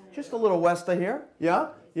Carlisle? Just a little west of here.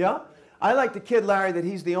 Yeah, yeah. I like to kid Larry that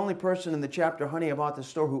he's the only person in the chapter Honey, I Bought the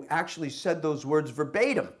Store who actually said those words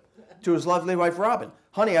verbatim to his lovely wife Robin.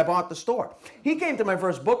 Honey, I bought the store. He came to my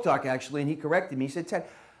first book talk actually and he corrected me. He said, Ted,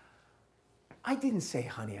 I didn't say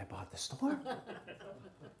honey, I bought the store.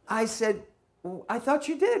 I said, well, I thought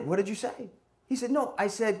you did. What did you say? He said, no, I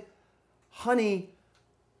said, honey,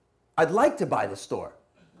 I'd like to buy the store.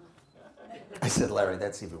 I said, Larry,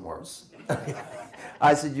 that's even worse.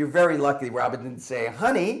 I said, you're very lucky Robin didn't say,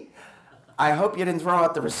 honey, I hope you didn't throw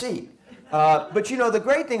out the receipt. But you know, the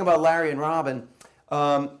great thing about Larry and Robin,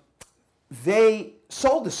 they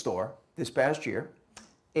sold the store this past year,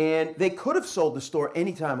 and they could have sold the store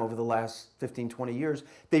anytime over the last 15, 20 years.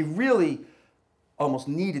 They really almost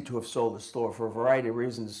needed to have sold the store for a variety of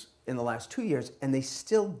reasons in the last 2 years, and they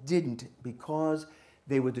still didn't because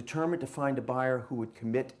they were determined to find a buyer who would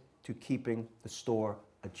commit to keeping the store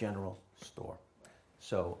a general store.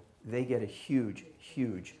 So they get a huge,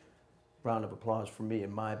 huge round of applause from me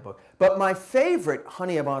in my book. But my favorite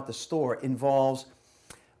Honey, I Bought the Store involves,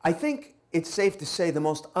 I think it's safe to say, the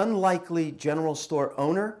most unlikely general store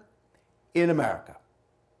owner in America.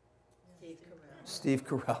 Steve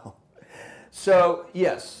Carell. So,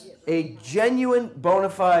 yes, a genuine, bona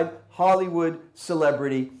fide Hollywood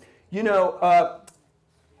celebrity. You know,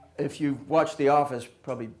 if you've watched The Office,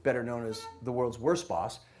 probably better known as the world's worst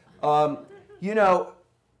boss, you know,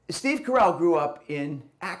 Steve Carell grew up in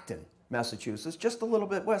Acton, Massachusetts, just a little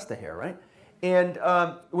bit west of here, right? And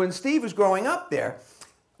when Steve was growing up there,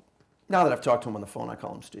 now that I've talked to him on the phone, I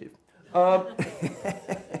call him Steve.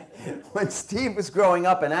 When Steve was growing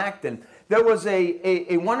up in Acton, there was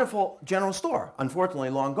a wonderful general store, unfortunately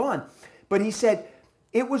long gone. But he said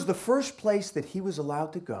it was the first place that he was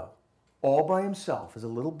allowed to go, all by himself as a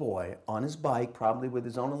little boy, on his bike, probably with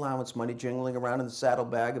his own allowance money jingling around in the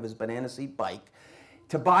saddlebag of his banana seat bike,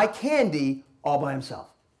 to buy candy all by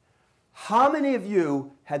himself. How many of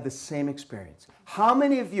you had the same experience? How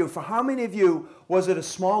many of you, for how many of you was it a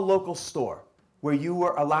small local store where you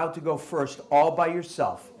were allowed to go first all by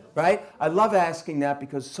yourself, right? I love asking that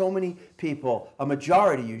because so many people, a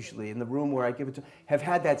majority usually in the room where I give it to, have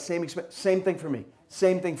had that same experience. Same thing for me.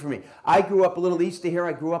 Same thing for me. I grew up a little east of here.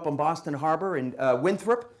 I grew up on Boston Harbor in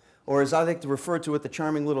Winthrop, or as I like to refer to it, the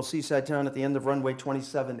charming little seaside town at the end of runway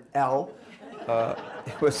 27L.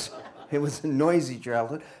 It was a noisy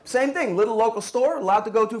childhood. Same thing, little local store, allowed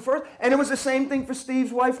to go to first. And it was the same thing for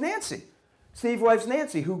Steve's wife, Nancy. Steve's wife,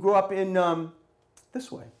 Nancy, who grew up in, this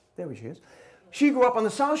way. There she is. She grew up on the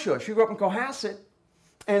South Shore. She grew up in Cohasset.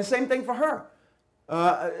 And same thing for her.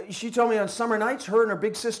 She told me on summer nights, her and her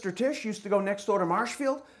big sister Tish used to go next door to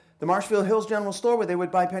Marshfield, the Marshfield Hills General Store, where they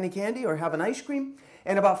would buy penny candy or have an ice cream.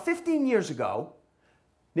 And about 15 years ago,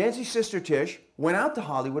 Nancy's sister Tish went out to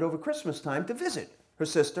Hollywood over Christmas time to visit her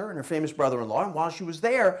sister and her famous brother-in-law. And while she was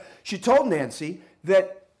there, she told Nancy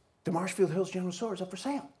that the Marshfield Hills General Store is up for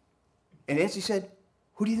sale. And Nancy said,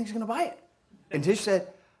 "Who do you think is going to buy it?" And Tish said,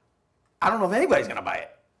 "I don't know if anybody's going to buy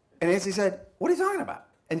it." And Nancy said, "What are you talking about?"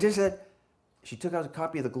 And Tish said, she took out a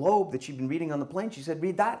copy of the Globe that she'd been reading on the plane. She said,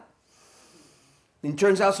 "Read that." And it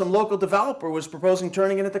turns out some local developer was proposing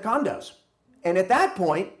turning it into condos. And at that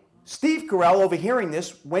point, Steve Carell, overhearing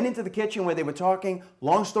this, went into the kitchen where they were talking.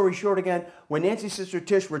 Long story short again, when Nancy's sister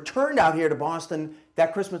Tish returned out here to Boston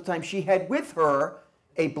that Christmas time, she had with her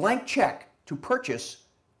a blank check to purchase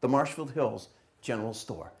the Marshfield Hills General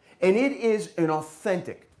Store. And it is an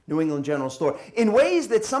authentic New England general store in ways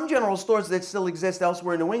that some general stores that still exist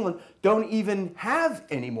elsewhere in New England don't even have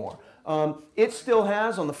anymore. It still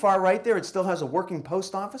has, on the far right there, it still has a working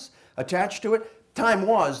post office attached to it. Time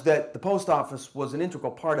was that the post office was an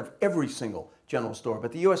integral part of every single general store,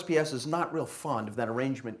 but the USPS is not real fond of that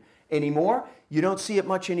arrangement anymore. You don't see it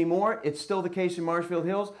much anymore. It's still the case in Marshfield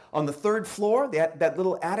Hills. On the third floor, that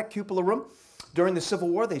little attic cupola room, during the Civil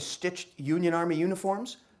War, they stitched Union Army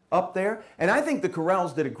uniforms up there. And I think the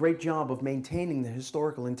Carells did a great job of maintaining the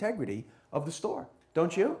historical integrity of the store.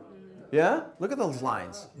 Don't you? Yeah? Look at those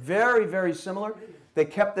lines. Very, very similar. They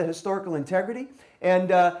kept the historical integrity.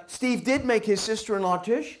 And Steve did make his sister-in-law,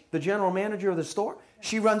 Tish, the general manager of the store.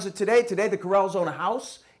 She runs it today. Today, the Carells own a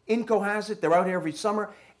house in Cohasset. They're out here every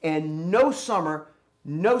summer. And no summer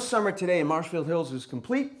today in Marshfield Hills is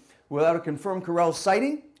complete without a confirmed Carell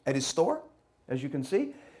sighting at his store, as you can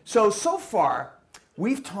see. So far,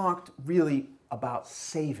 we've talked really about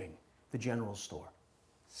saving the general store,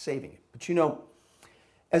 saving it. But you know,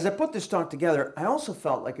 as I put this talk together, I also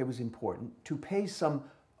felt like it was important to pay some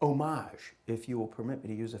homage, if you will permit me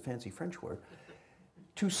to use a fancy French word,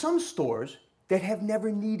 to some stores that have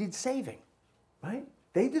never needed saving, right?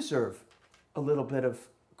 They deserve a little bit of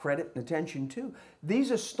credit and attention too.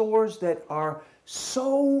 These are stores that are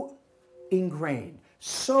so ingrained,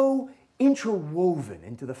 so interwoven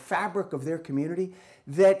into the fabric of their community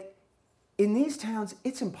that in these towns,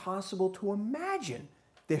 it's impossible to imagine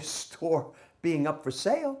their store being up for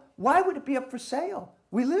sale. Why would it be up for sale?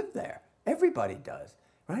 We live there. Everybody does,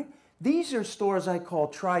 right? These are stores I call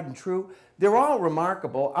tried and true. They're all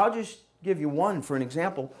remarkable. I'll just give you one for an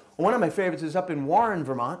example. One of my favorites is up in Warren,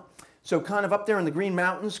 Vermont. So kind of up there in the Green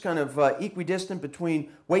Mountains, kind of equidistant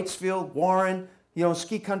between Waitsfield, Warren, you know,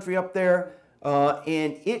 ski country up there.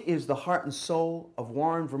 And it is the heart and soul of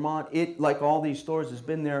Warren, Vermont. It, like all these stores, has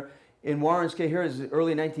been there in Warren's case here is the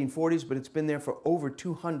early 1940s, but it's been there for over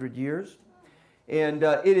 200 years. And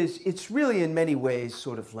it's really in many ways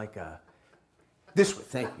sort of like a, this way,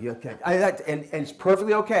 thank you, okay. And it's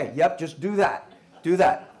perfectly okay. Yep, just do that. Do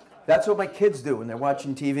that. That's what my kids do when they're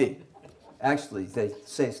watching TV. Actually, they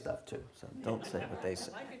say stuff too, so don't say what they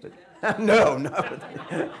say. But, no.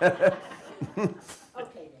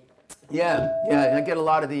 Okay. Yeah, I get a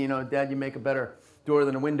lot of the, you know, Dad, you make a better door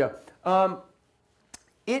than a window.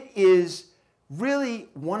 It is really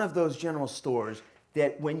one of those general stores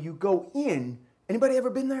that when you go in, anybody ever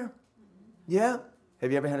been there? Yeah?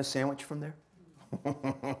 Have you ever had a sandwich from there?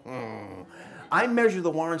 I measure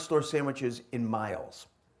the Warren store sandwiches in miles,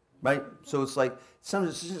 right? So it's like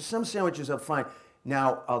some sandwiches are fine.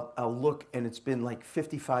 Now I'll look and it's been like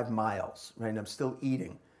 55 miles, right? And I'm still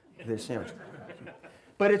eating their sandwich.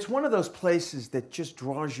 But it's one of those places that just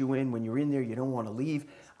draws you in. When you're in there, you don't want to leave.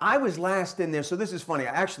 I was last in there, so this is funny.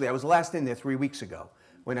 Actually, I was last in there 3 weeks ago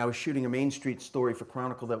when I was shooting a Main Street story for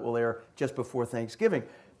Chronicle that will air just before Thanksgiving.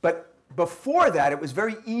 But before that, it was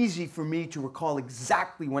very easy for me to recall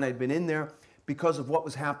exactly when I'd been in there because of what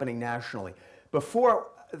was happening nationally. Before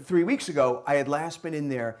 3 weeks ago, I had last been in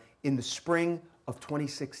there in the spring of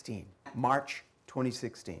 2016, March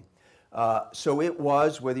 2016. So it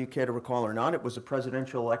was, whether you care to recall or not, it was a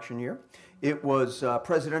presidential election year. It was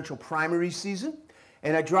presidential primary season.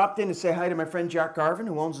 And I dropped in to say hi to my friend Jack Garvin,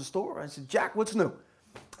 who owns the store. I said, Jack, what's new?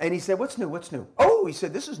 And he said, what's new, what's new? Oh, he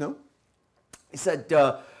said, this is new. He said,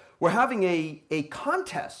 we're having a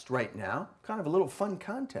contest right now, kind of a little fun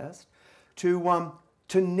contest, to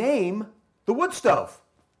name the wood stove.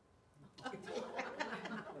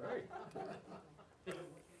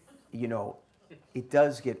 You know, it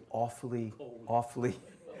does get awfully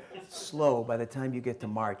slow by the time you get to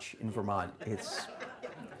March in Vermont. It's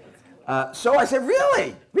so I said,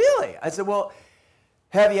 really? Really? I said, well,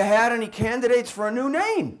 have you had any candidates for a new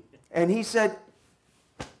name? And he said,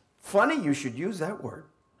 funny you should use that word.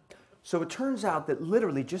 So it turns out that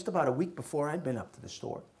literally just about a week before I'd been up to the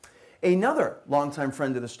store, another longtime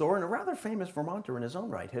friend of the store and a rather famous Vermonter in his own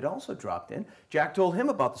right had also dropped in. Jack told him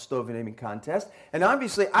about the stove naming contest, and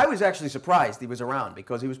obviously I was actually surprised he was around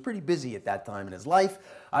because he was pretty busy at that time in his life.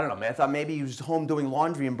 I don't know, man, I thought maybe he was home doing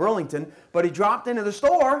laundry in Burlington, but he dropped into the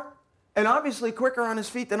store, and obviously quicker on his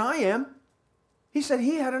feet than I am. He said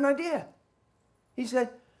he had an idea. He said,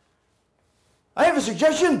 I have a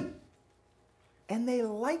suggestion. And they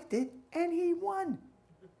liked it, and he won.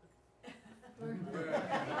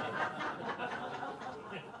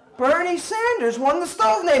 Bernie Sanders won the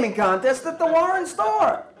stove naming contest at the Warren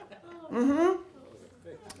store.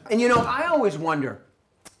 And you know, I always wonder,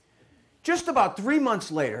 just about 3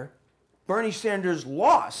 months later, Bernie Sanders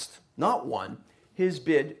lost, not won, his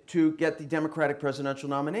bid to get the Democratic presidential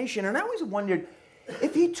nomination. And I always wondered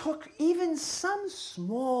if he took even some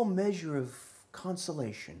small measure of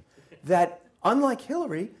consolation that, unlike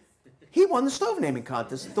Hillary, he won the stove naming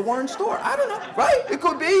contest at the Warren store. I don't know, right? It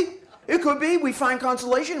could be. It could be. We find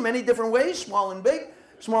consolation in many different ways, small and big,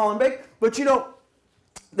 small and big. But you know,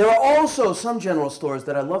 there are also some general stores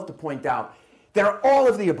that I love to point out that are all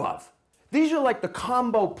of the above. These are like the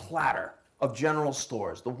combo platter of general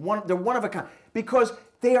stores. They're one of a kind because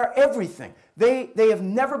they are everything. They have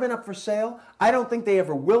never been up for sale. I don't think they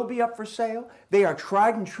ever will be up for sale. They are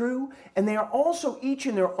tried and true, and they are also each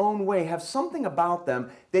in their own way have something about them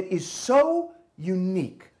that is so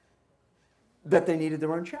unique that they needed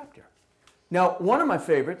their own chapter. Now, one of my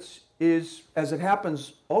favorites is, as it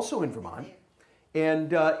happens, also in Vermont,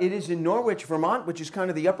 and it is in Norwich, Vermont, which is kind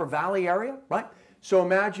of the Upper Valley area, right? So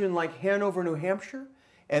imagine like Hanover, New Hampshire,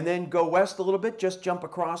 and then go west a little bit, just jump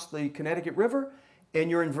across the Connecticut River, and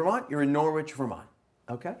you're in Vermont, you're in Norwich, Vermont,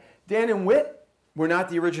 okay? Dan and Whit were not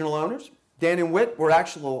the original owners. Dan and Whit were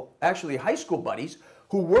actually high school buddies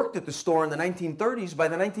who worked at the store in the 1930s. By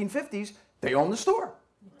the 1950s, they owned the store.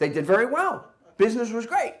 They did very well. Business was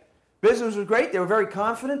great. Business was great. They were very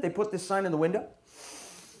confident. They put this sign in the window.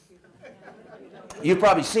 You've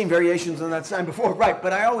probably seen variations on that sign before, right?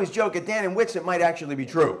 But I always joke at Dan and Whit's it might actually be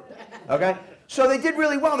true, okay? So they did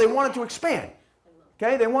really well. They wanted to expand,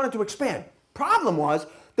 okay? They wanted to expand. Problem was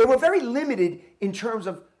they were very limited in terms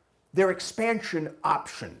of their expansion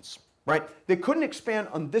options, right? They couldn't expand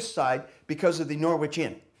on this side because of the Norwich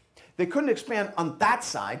Inn. They couldn't expand on that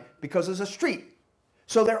side because there's a street.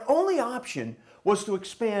 So their only option was to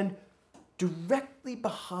expand directly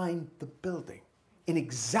behind the building in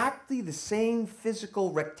exactly the same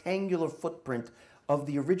physical rectangular footprint of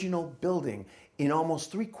the original building in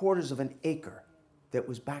almost 3/4 of an acre that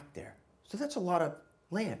was back there. So that's a lot of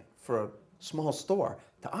land for a small store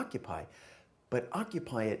to occupy, but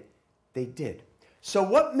occupy it they did. So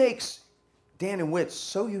what makes Dan and Whit's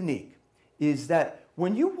so unique is that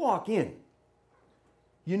when you walk in,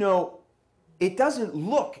 you know, it doesn't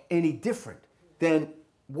look any different than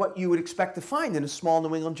what you would expect to find in a small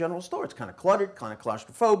New England general store. It's kind of cluttered, kind of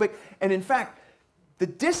claustrophobic, and in fact, the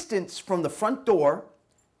distance from the front door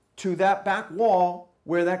to that back wall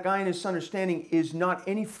where that guy and his son are standing is not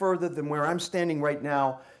any further than where I'm standing right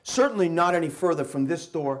now, certainly not any further from this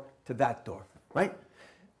door to that door, right?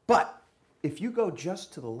 But if you go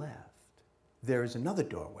just to the left, there is another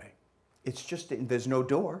doorway. It's just, there's no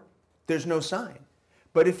door, there's no sign.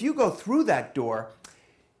 But if you go through that door,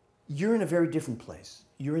 you're in a very different place.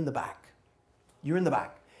 You're in the back. You're in the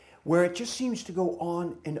back, where it just seems to go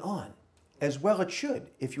on and on. As well it should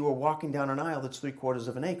if you were walking down an aisle that's 3/4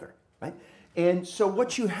 of an acre, right? And so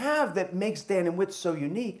what you have that makes Dan and Whit so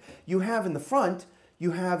unique, you have in the front,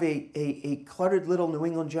 you have a cluttered little New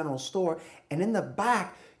England general store, and in the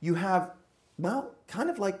back, you have, well, kind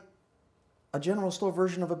of like a general store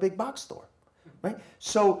version of a big box store, right?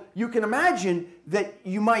 So you can imagine that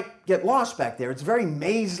you might get lost back there. It's very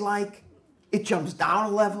maze-like. It jumps down a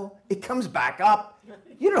level. It comes back up.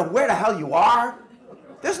 You don't know where the hell you are.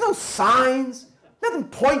 There's no signs. Nothing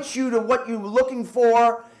points you to what you're looking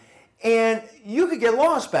for. And you could get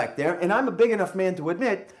lost back there, and I'm a big enough man to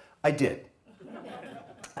admit I did.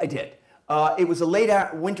 I did. It was a late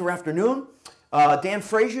winter afternoon. Dan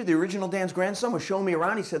Frazier, the original Dan's grandson, was showing me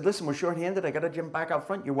around. He said, listen, we're short-handed. I got to jump back out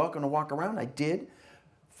front. You're welcome to walk around. I did.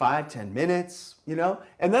 5, 10 minutes, you know.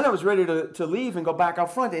 And then I was ready to leave and go back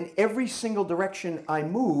out front. And every single direction I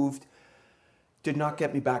moved did not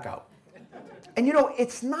get me back out. And, you know,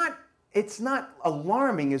 it's not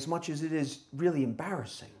alarming as much as it is really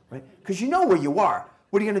embarrassing, right? Because you know where you are.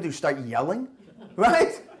 What are you going to do, start yelling?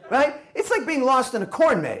 Right? Right? It's like being lost in a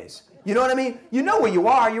corn maze. You know what I mean? You know where you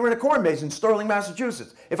are. You're in a corn maze in Sterling,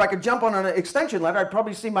 Massachusetts. If I could jump on an extension ladder, I'd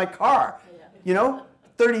probably see my car, you know,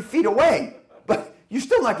 30 feet away. But you're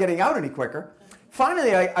still not getting out any quicker.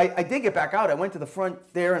 Finally, I did get back out. I went to the front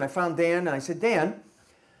there, and I found Dan, and I said, Dan,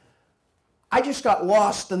 I just got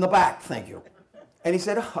lost in the back, thank you. And he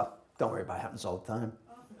said, oh, don't worry about it. It happens all the time.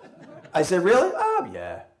 I said, really? Oh,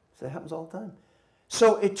 yeah. I said, it happens all the time.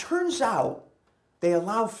 So it turns out they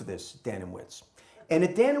allow for this, Dan and Witt's. And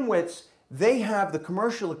at Dan and Witt's, they have the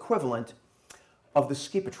commercial equivalent of the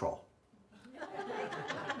ski patrol.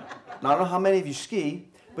 Now, I don't know how many of you ski,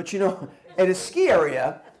 but you know, at a ski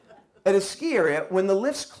area, when the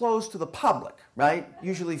lifts close to the public, right?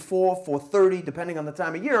 Usually 4, 4:30, depending on the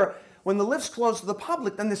time of year, when the lifts close to the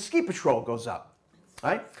public, then the ski patrol goes up,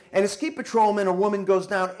 right? And a ski patrolman or woman goes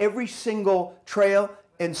down every single trail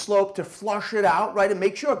and slope to flush it out, right? And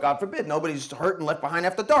make sure, God forbid, nobody's hurt and left behind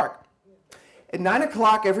after dark. At 9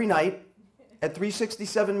 o'clock every night at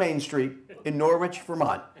 367 Main Street in Norwich,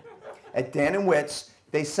 Vermont, at Dan and Witt's,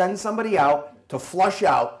 they send somebody out to flush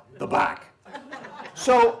out the back.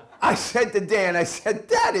 So I said to Dan, I said,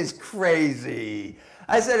 that is crazy.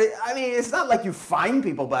 I said, I mean, it's not like you find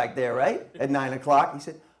people back there, right? At 9 o'clock. He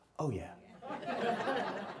said, oh, yeah.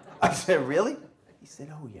 I said, really? He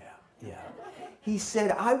said, oh, yeah, yeah. He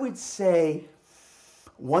said, I would say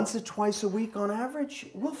once or twice a week on average,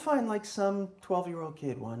 we'll find like some 12-year-old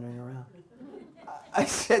kid wandering around. I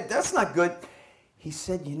said, that's not good. He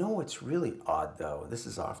said, you know what's really odd, though? This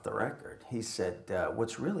is off the record. He said,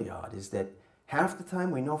 what's really odd is that half the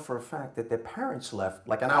time we know for a fact that their parents left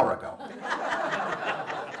like an hour ago.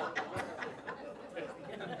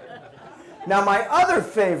 Now, my other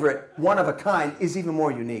favorite, one of a kind, is even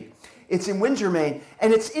more unique. It's in Windsor, Maine,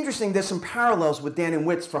 and it's interesting. There's some parallels with Dan and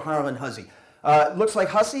Witt's for Harlan Hussey. Looks like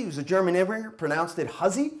Hussey, who's a German immigrant, pronounced it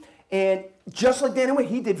Huzzy, and just like Dan and Witt,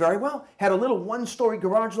 he did very well. Had a little one-story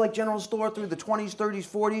garage-like general store through the 20s, 30s,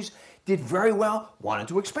 40s, did very well, wanted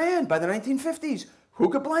to expand by the 1950s. Who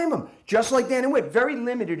could blame him? Just like Dan and Witt, very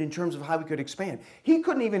limited in terms of how he could expand. He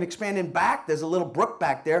couldn't even expand in back. There's a little brook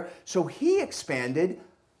back there, so he expanded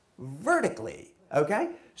vertically, okay?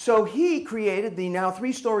 So he created the now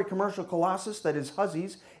 3-story commercial colossus that is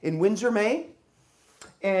Hussey's in Windsor, Maine,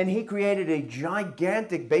 and he created a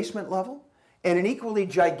gigantic basement level and an equally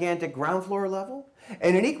gigantic ground floor level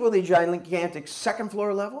and an equally gigantic second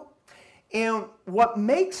floor level. And what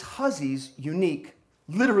makes Hussey's unique,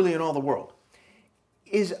 literally in all the world,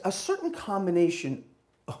 is a certain combination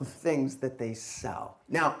of things that they sell.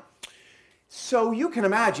 Now, so you can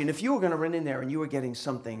imagine if you were going to run in there and you were getting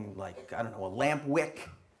something like, I don't know, a lamp wick,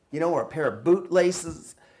 you know, or a pair of boot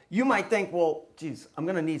laces, you might think, well, geez, I'm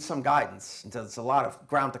going to need some guidance since there's a lot of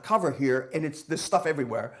ground to cover here and there's stuff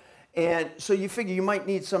everywhere. And so you figure you might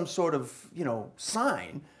need some sort of, you know,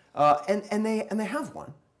 sign, and they have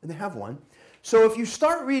one, and they have one. So if you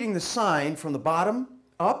start reading the sign from the bottom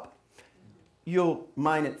up, you'll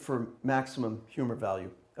mine it for maximum humor value.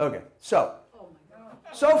 Okay,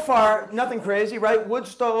 so far, nothing crazy, right? Wood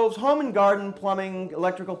stoves, home and garden, plumbing,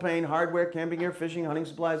 electrical paint, hardware, camping gear, fishing, hunting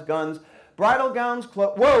supplies, guns, bridal gowns,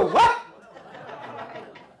 clothes. Whoa, what?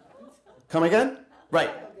 Come again?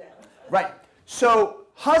 Right, right. So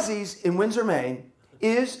Hussey's in Windsor, Maine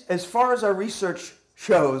is, as far as our research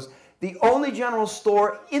shows, the only general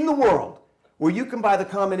store in the world where you can buy the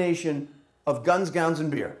combination of guns, gowns,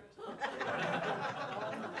 and beer.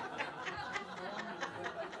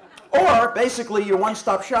 Or, basically, you're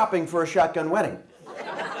one-stop shopping for a shotgun wedding.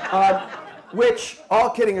 Which, all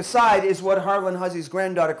kidding aside, is what Harlan Hussey's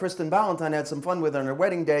granddaughter, Kristen Ballantyne, had some fun with on her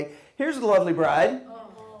wedding day. Here's the lovely bride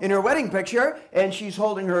in her wedding picture, and she's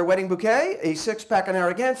holding her wedding bouquet, a 6-pack of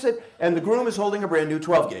Narragansett, and the groom is holding a brand-new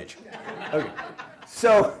 12-gauge. Okay.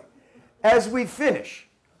 So, as we finish,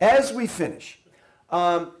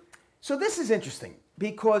 so this is interesting,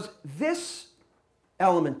 because this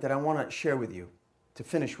element that I want to share with you, to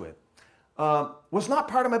finish with, was not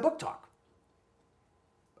part of my book talk.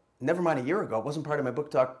 Never mind a year ago, it wasn't part of my book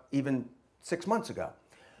talk even 6 months ago.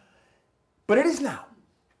 But it is now.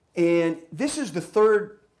 And this is the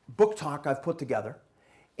 3rd book talk I've put together.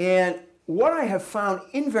 And what I have found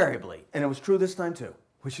invariably, and it was true this time too,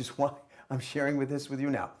 which is why I'm sharing this with you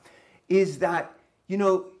now, is that, you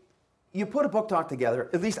know, you put a book talk together,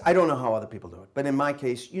 at least I don't know how other people do it, but in my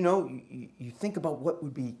case, you think about what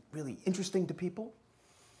would be really interesting to people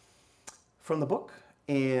from the book,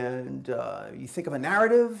 and you think of a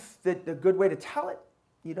narrative, that a good way to tell it,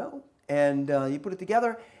 and you put it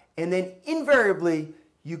together, and then invariably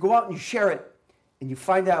you go out and you share it, and you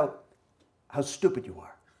find out how stupid you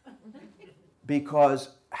are. Because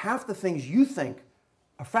half the things you think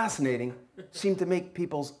are fascinating seem to make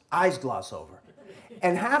people's eyes gloss over.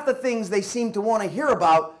 And half the things they seem to want to hear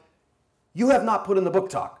about, you have not put in the book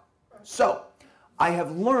talk. So I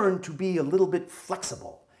have learned to be a little bit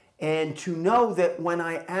flexible and to know that when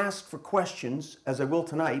I ask for questions, as I will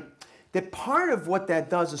tonight, that part of what that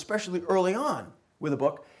does, especially early on with a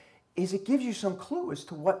book, is it gives you some clue as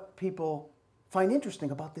to what people find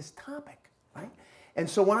interesting about this topic, right? And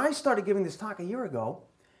so when I started giving this talk a year ago,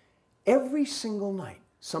 every single night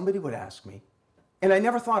somebody would ask me, and I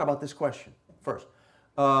never thought about this question first,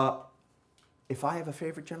 if I have a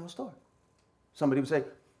favorite general store. Somebody would say,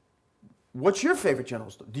 what's your favorite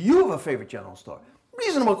general store? Do you have a favorite general store?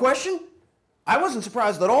 Reasonable question. I wasn't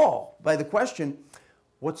surprised at all by the question.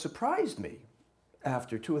 What surprised me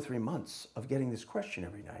after 2 or 3 months of getting this question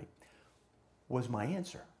every night was my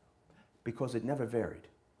answer, because it never varied.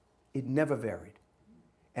 It never varied.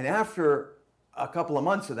 And after a couple of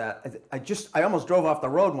months of that, I almost drove off the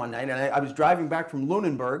road one night, and I was driving back from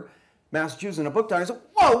Lunenburg, Massachusetts, in a book talk. I said,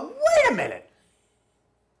 whoa, wait a minute.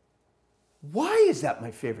 Why is that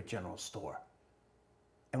my favorite general store?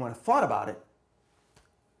 And when I thought about it,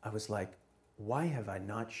 I was like, why have I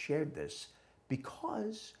not shared this?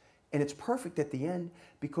 Because, and it's perfect at the end,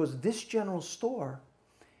 because this general store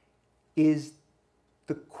is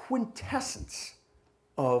the quintessence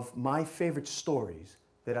of my favorite stories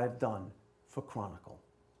that I've done for Chronicle,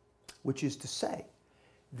 which is to say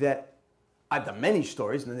that I've done many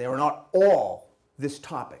stories, and they are not all this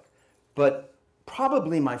topic, but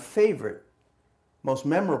probably my favorite, most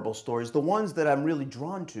memorable stories, the ones that I'm really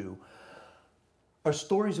drawn to, are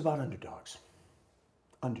stories about underdogs.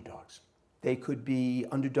 Underdogs. They could be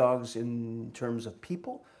underdogs in terms of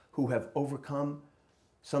people who have overcome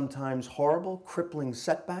sometimes horrible, crippling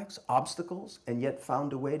setbacks, obstacles, and yet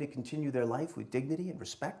found a way to continue their life with dignity and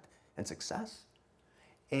respect and success.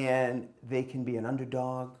 And they can be an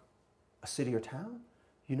underdog, a city or town,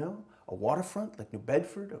 a waterfront like New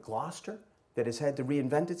Bedford or Gloucester that has had to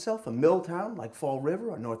reinvent itself, a mill town like Fall River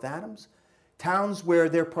or North Adams, towns where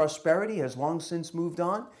their prosperity has long since moved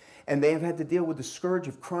on, and they have had to deal with the scourge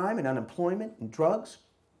of crime and unemployment and drugs,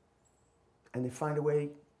 and they find a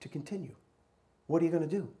way to continue. What are you going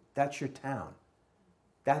to do? That's your town.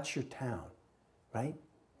 That's your town, right?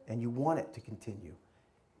 And you want it to continue.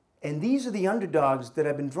 And these are the underdogs that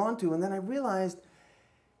I've been drawn to, and then I realized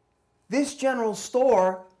this general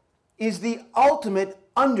store is the ultimate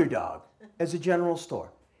underdog as a general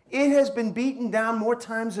store. It has been beaten down more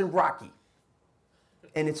times than Rocky,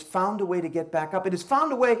 and it's found a way to get back up. It has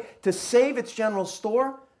found a way to save its general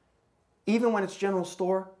store, even when its general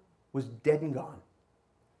store was dead and gone.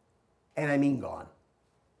 And I mean gone.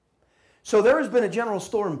 So there has been a general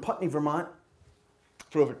store in Putney, Vermont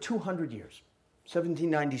for over 200 years,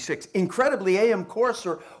 1796. Incredibly, A.M.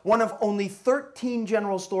 Corser, one of only 13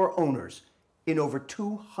 general store owners in over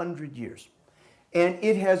 200 years. And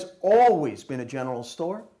it has always been a general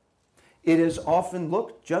store. It has often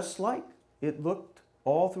looked just like it looked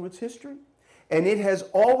all through its history. And it has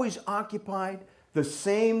always occupied the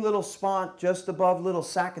same little spot just above Little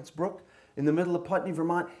Sackett's Brook in the middle of Putney,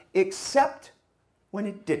 Vermont, except when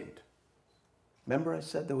it didn't. Remember I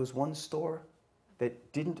said there was one store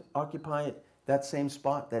that didn't occupy that same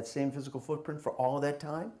spot, that same physical footprint for all of that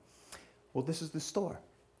time? Well, this is the store.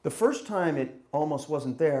 The first time it almost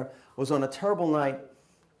wasn't there was on a terrible night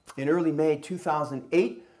in early May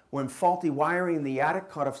 2008 when faulty wiring in the attic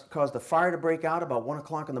caused a fire to break out about 1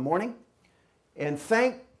 o'clock in the morning. And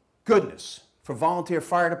thank goodness for volunteer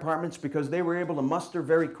fire departments, because they were able to muster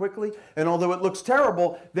very quickly, and although it looks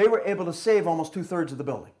terrible, they were able to save almost 2/3 of the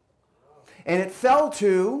building. And it fell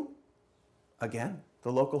to, again,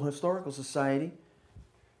 the local historical society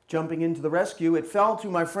jumping into the rescue. It fell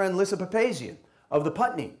to my friend Lisa Papazian of the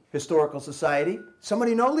Putney Historical Society.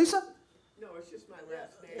 Somebody know Lisa? No, it's just my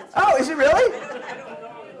last name. Oh, is it really? I don't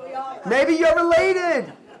know. Maybe you're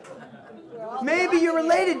related. Maybe you're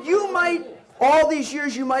related. You might, all these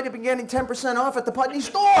years, you might have been getting 10% off at the Putney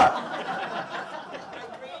store.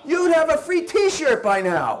 You'd have a free t-shirt by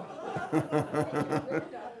now.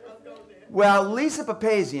 Well, Lisa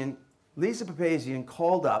Papazian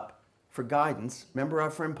called up for guidance. Remember our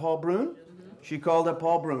friend Paul Brune? She called up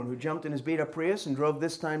Paul Brune, who jumped in his beat-up Prius and drove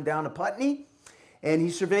this time down to Putney. And he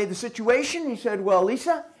surveyed the situation. He said, well,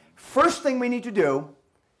 Lisa, first thing we need to do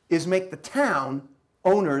is make the town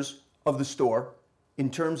owners of the store in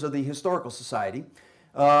terms of the historical society,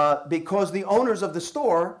 because the owners of the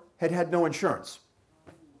store had no insurance.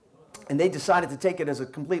 And they decided to take it as a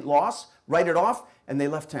complete loss, write it off, and they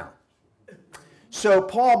left town. So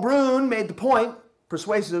Paul Brune made the point,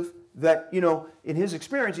 persuasive, that, you know, in his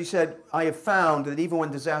experience, he said, I have found that even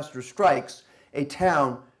when disaster strikes, a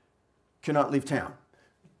town cannot leave town.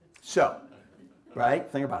 So, right?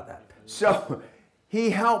 Think about that. So he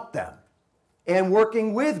helped them. And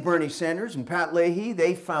working with Bernie Sanders and Pat Leahy,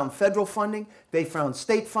 they found federal funding, they found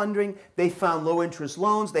state funding, they found low-interest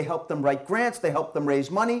loans, they helped them write grants, they helped them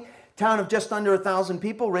raise money. Town of just under 1,000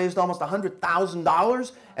 people raised almost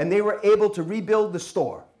 $100,000, and they were able to rebuild the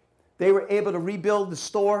store. They were able to rebuild the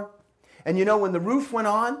store. And you know, when the roof went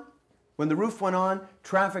on,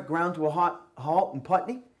 traffic ground to a halt in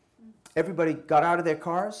Putney. Everybody got out of their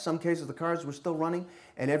cars. Some cases the cars were still running,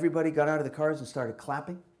 and everybody got out of the cars and started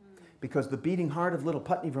clapping, because the beating heart of little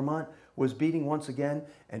Putney, Vermont was beating once again,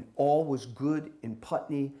 and all was good in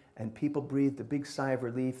Putney, and people breathed a big sigh of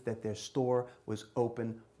relief that their store was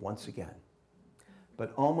open once again.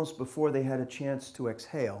 But almost before they had a chance to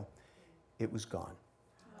exhale, it was gone.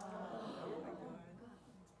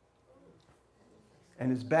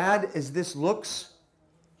 And as bad as this looks,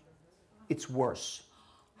 it's worse.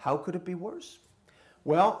 How could it be worse?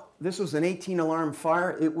 Well, this was an 18-alarm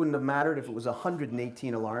fire. It wouldn't have mattered if it was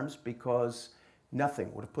 118 alarms, because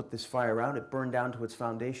nothing would have put this fire out. It burned down to its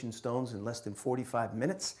foundation stones in less than 45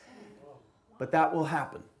 minutes. But that will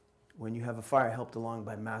happen when you have a fire helped along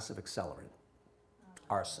by massive accelerant,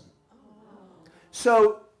 arson.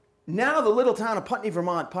 So now the little town of Putney,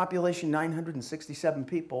 Vermont, population 967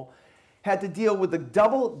 people, had to deal with a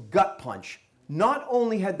double gut punch. Not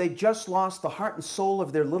only had they just lost the heart and soul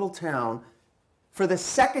of their little town for the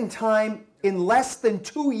second time in less than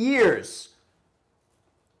 2 years,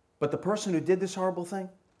 but the person who did this horrible thing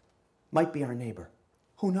might be our neighbor.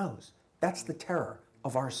 Who knows? That's the terror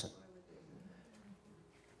of arson.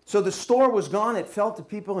 So the store was gone. It felt to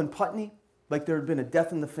people in Putney like there had been a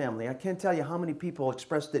death in the family. I can't tell you how many people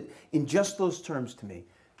expressed it in just those terms to me,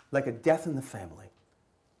 like a death in the family.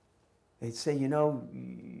 They'd say, you know,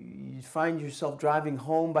 you find yourself driving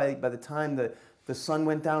home by the time the sun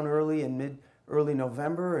went down early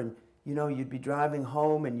November, and, you know, you'd be driving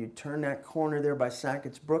home and you'd turn that corner there by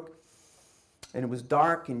Sackett's Brook, and it was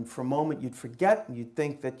dark, and for a moment you'd forget, and you'd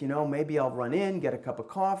think that, you know, maybe I'll run in, get a cup of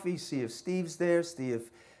coffee, see if Steve's there, see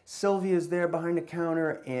if Sylvia's there behind the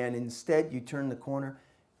counter, and instead you turn the corner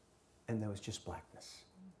and there was just blackness.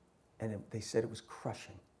 And they said it was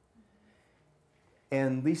crushing.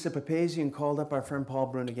 And Lisa Papazian called up our friend Paul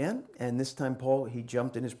Brune again, and this time Paul, he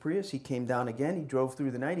jumped in his Prius, he came down again, he drove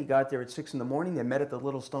through the night, he got there at 6 in the morning, they met at the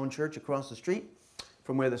little stone church across the street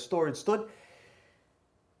from where the store had stood.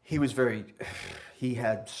 He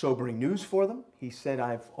had sobering news for them. He said,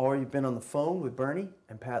 I've already been on the phone with Bernie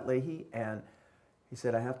and Pat Leahy, and he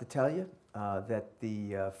said, I have to tell you that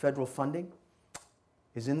the federal funding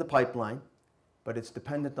is in the pipeline, but it's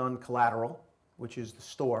dependent on collateral, which is the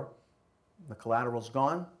store. The collateral's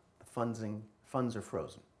gone, the funds are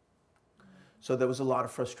frozen. So there was a lot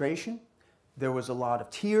of frustration, there was a lot of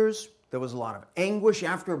tears, there was a lot of anguish.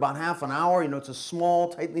 After about half an hour, you know, it's a small,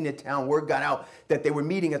 tightly knit town, word got out that they were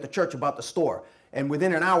meeting at the church about the store. And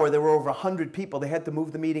within an hour, there were over 100 people. They had to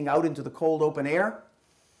move the meeting out into the cold, open air.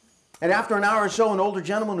 And after an hour or so, an older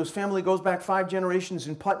gentleman whose family goes back 5 generations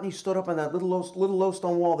in Putney stood up on that little low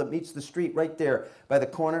stone wall that meets the street right there by the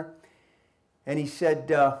corner. And he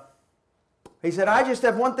said, I just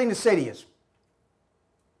have one thing to say to you.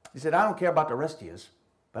 He said, I don't care about the rest of you,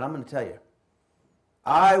 but I'm going to tell you,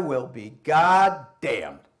 I will be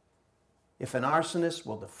goddamned if an arsonist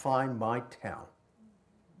will define my town.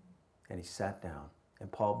 And he sat down,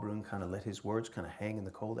 and Paul Brune kind of let his words kind of hang in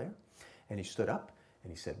the cold air, and he stood up,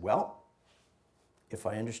 and he said, well, if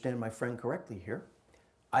I understand my friend correctly here,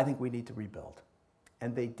 I think we need to rebuild.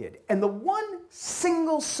 And they did. And the one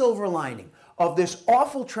single silver lining of this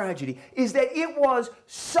awful tragedy is that it was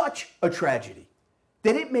such a tragedy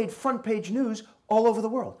that it made front page news all over the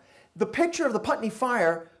world. The picture of the Putney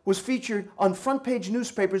fire was featured on front page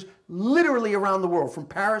newspapers literally around the world, from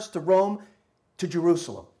Paris to Rome to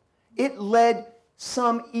Jerusalem. It led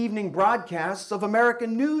some evening broadcasts of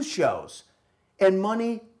American news shows, and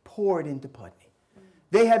money poured into Putney.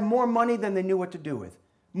 They had more money than they knew what to do with.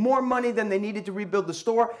 More money than they needed to rebuild the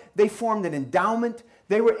store. They formed an endowment.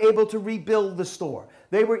 They were able to rebuild the store.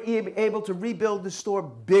 They were able to rebuild the store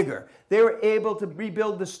bigger. They were able to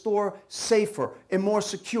rebuild the store safer and more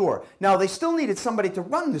secure. Now, they still needed somebody to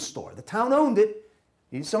run the store. The town owned it,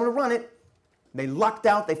 needed someone to run it, They lucked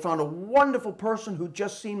out. They found a wonderful person who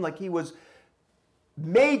just seemed like he was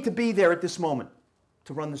made to be there at this moment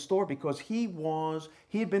to run the store, because he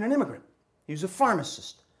had been an immigrant. He was a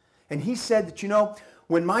pharmacist. And he said that, you know,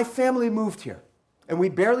 when my family moved here and we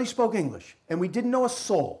barely spoke English and we didn't know a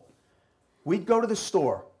soul, we'd go to the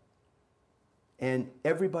store and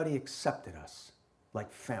everybody accepted us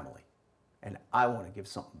like family. And I want to give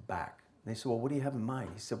something back. And they said, well, what do you have in mind?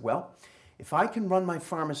 He said, well, if I can run my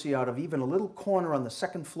pharmacy out of even a little corner on the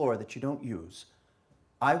second floor that you don't use,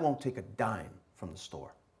 I won't take a dime from the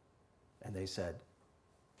store. And they said,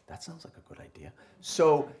 that sounds like a good idea.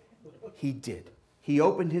 So he did. He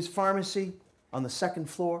opened his pharmacy on the second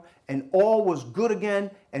floor, and all was good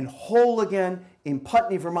again and whole again in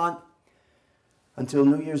Putney, Vermont, until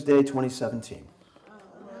New Year's Day 2017.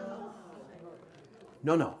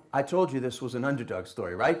 No, I told you this was an underdog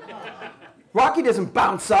story, right? Rocky doesn't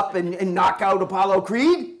bounce up and knock out Apollo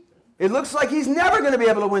Creed. It looks like he's never going to be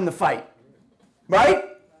able to win the fight, right?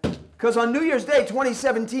 Because on New Year's Day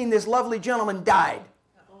 2017, this lovely gentleman died.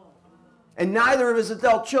 And neither of his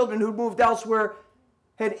adult children who'd moved elsewhere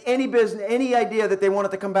had any idea that they wanted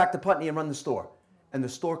to come back to Putney and run the store. And the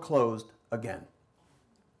store closed again.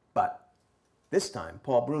 But this time,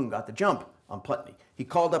 Paul Brune got the jump on Putney. He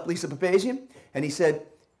called up Lisa Papazian and he said,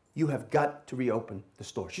 you have got to reopen the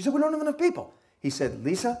store. She said, we don't have enough people. He said,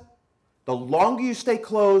 Lisa, the longer you stay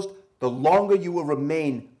closed, the longer you will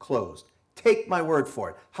remain closed. Take my word for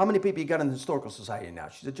it. How many people you got in the Historical Society now?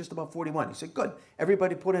 She said, just about 41. He said, good.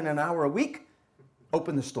 Everybody put in an hour a week,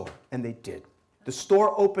 open the store. And they did. The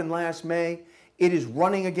store opened last May. It is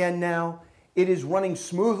running again now. It is running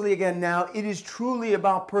smoothly again now. It is truly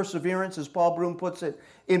about perseverance, as Paul Brune puts it,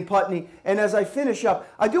 in Putney. And as I finish up,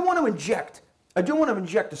 I do want to inject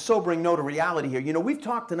a sobering note of reality here. You know, we've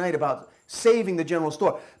talked tonight about saving the general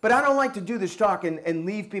store, but I don't like to do this talk and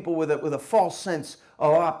leave people with a false sense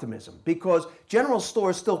of optimism, because general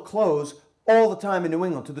stores still close all the time in New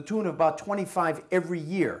England, to the tune of about 25 every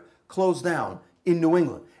year close down in New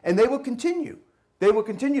England. And they will continue. They will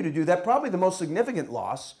continue to do that. Probably the most significant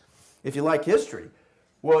loss, if you like history,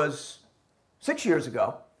 was 6 years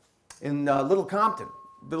ago in Little Compton,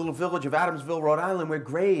 the little village of Adamsville, Rhode Island, where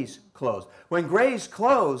Gray's closed. When Gray's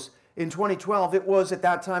closed in 2012, it was at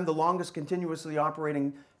that time the longest continuously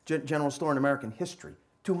operating general store in American history.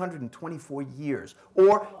 224 years,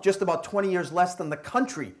 or just about 20 years less than the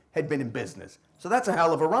country had been in business. So that's a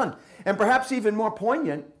hell of a run. And perhaps even more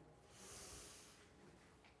poignant,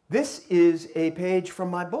 this is a page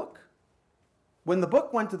from my book. When the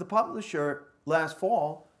book went to the publisher last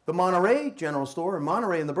fall, the Monterey General Store in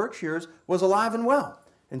Monterey in the Berkshires was alive and well.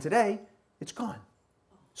 And today, it's gone.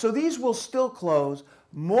 So these will still close,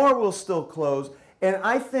 more will still close, and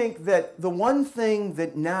I think that the one thing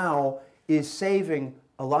that now is saving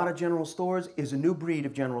a lot of general stores is a new breed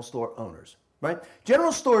of general store owners, right?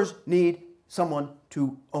 General stores need someone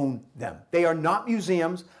to own them. They are not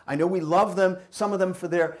museums. I know we love them, some of them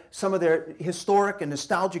for some of their historic and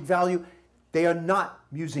nostalgic value. They are not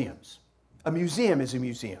museums. A museum is a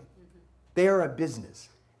museum. They are a business,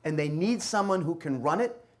 and they need someone who can run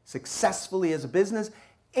it successfully as a business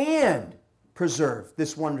and preserve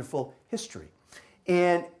this wonderful history.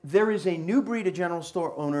 And there is a new breed of general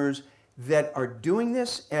store owners that are doing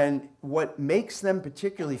this, and what makes them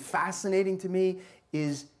particularly fascinating to me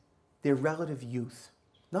is their relative youth.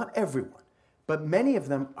 Not everyone, but many of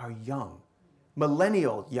them are young,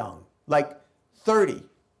 millennial young, like 30,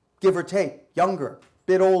 give or take, younger,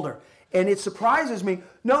 bit older. And it surprises me,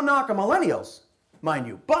 no knock on millennials, mind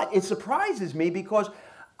you, but it surprises me because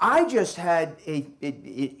I just had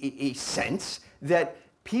a sense that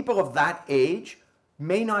people of that age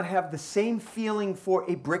may not have the same feeling for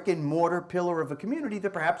a brick and mortar pillar of a community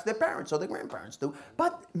that perhaps their parents or their grandparents do,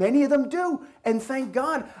 but many of them do, and thank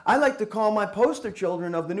God. I like to call my poster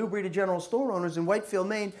children of the new breed of general store owners in Whitefield,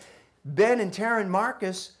 Maine, Ben and Taryn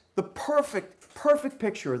Marcus, the perfect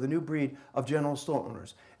picture of the new breed of general store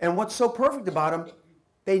owners. And what's so perfect about them,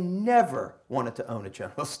 they never wanted to own a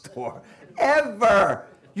general store, ever.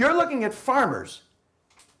 You're looking at farmers.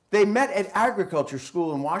 They met at agriculture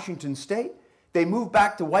school in Washington State. They moved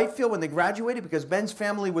back to Whitefield when they graduated because Ben's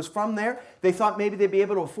family was from there. They thought maybe they'd be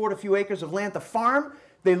able to afford a few acres of land to farm.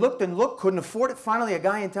 They looked and looked, couldn't afford it. Finally, a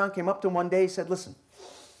guy in town came up to him one day. He said, listen,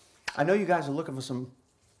 I know you guys are looking for some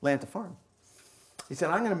land to farm. He said,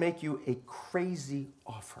 I'm going to make you a crazy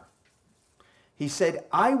offer. He said,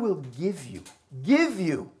 I will give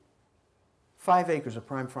you 5 acres of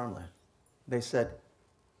prime farmland. They said,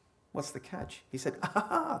 what's the catch? He said,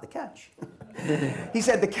 the catch. He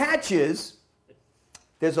said, the catch is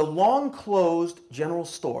there's a long-closed general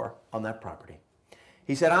store on that property.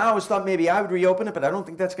 He said, I always thought maybe I would reopen it, but I don't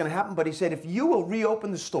think that's going to happen. But he said, if you will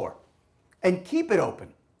reopen the store and keep it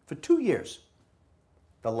open for 2 years,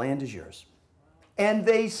 the land is yours. And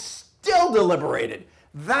they still deliberated.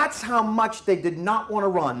 That's how much they did not want to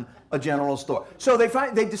run a general store. So they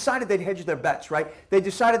decided they'd hedge their bets, right? They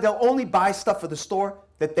decided they'll only buy stuff for the store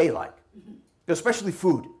that they like, especially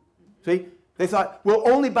food. See? They thought, we'll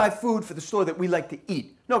only buy food for the store that we like to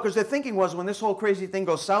eat. No, because their thinking was, when this whole crazy thing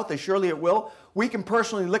goes south, as surely it will, we can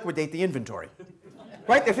personally liquidate the inventory.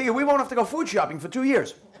 Right? They figured we won't have to go food shopping for 2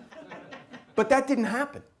 years. But that didn't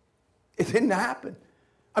happen. It didn't happen.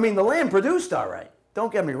 I mean, the land produced all right.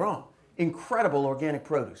 Don't get me wrong. Incredible organic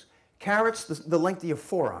produce. Carrots the length of your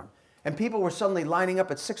forearm. And people were suddenly lining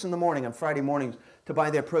up at 6 in the morning on Friday mornings to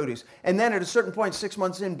buy their produce. And then at a certain point, 6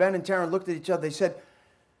 months in, Ben and Taryn looked at each other. They said,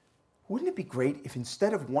 wouldn't it be great if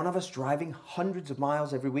instead of one of us driving hundreds of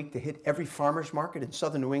miles every week to hit every farmer's market in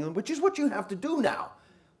southern New England, which is what you have to do now,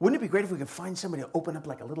 wouldn't it be great if we could find somebody to open up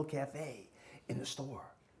like a little cafe in the store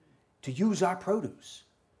to use our produce?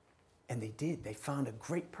 And they did. They found a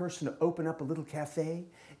great person to open up a little cafe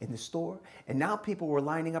in the store. And now people were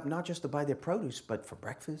lining up not just to buy their produce, but for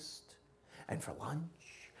breakfast and for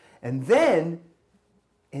lunch. And then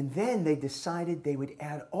they decided they would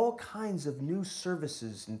add all kinds of new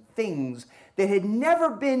services and things that had never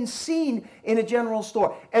been seen in a general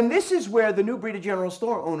store. And this is where the new breed of general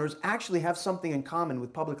store owners actually have something in common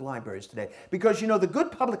with public libraries today. Because, you know, the good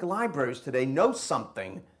public libraries today know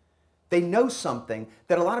something. They know something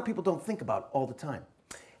that a lot of people don't think about all the time.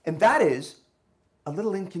 And that is a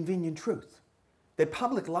little inconvenient truth. That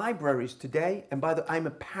public libraries today, and by the way, I'm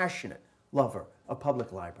a passionate lover of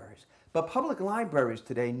public libraries, but public libraries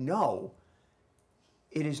today know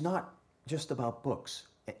it is not just about books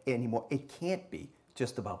anymore. It can't be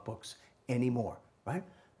just about books anymore, right?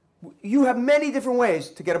 You have many different ways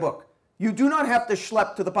to get a book. You do not have to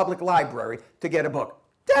schlep to the public library to get a book.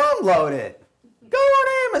 Download it. Go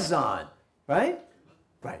on Amazon, right?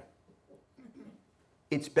 Right.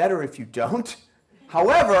 It's better if you don't.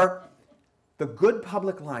 However, the good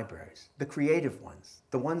public libraries, the creative ones,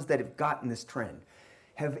 the ones that have gotten this trend,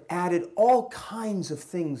 have added all kinds of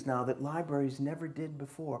things now that libraries never did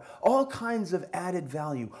before. All kinds of added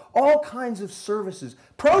value, all kinds of services,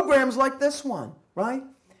 programs like this one, right?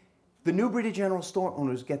 The new breed of general store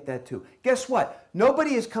owners get that too. Guess what?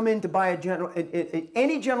 Nobody has come in to buy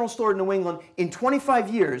any general store in New England in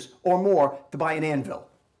 25 years or more to buy an anvil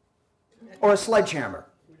or a sledgehammer.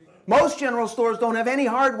 Most general stores don't have any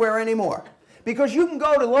hardware anymore because you can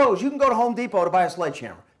go to Lowe's, you can go to Home Depot to buy a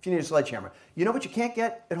sledgehammer if you need a sledgehammer. You know what you can't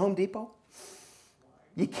get at Home Depot?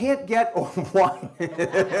 You can't get wine.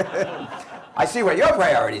 I see what your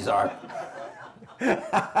priorities are.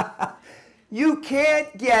 You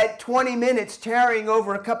can't get 20 minutes tarrying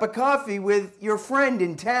over a cup of coffee with your friend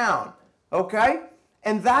in town, okay?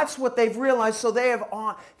 And that's what they've realized. So they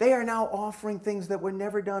are now offering things that were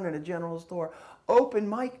never done in a general store. Open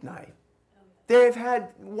mic night. They've had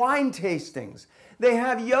wine tastings. They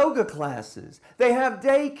have yoga classes. They have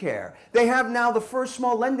daycare. They have now the first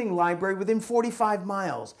small lending library within 45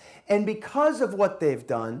 miles. And because of what they've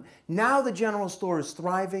done, now the general store is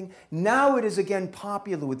thriving. Now it is again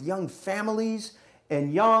popular with young families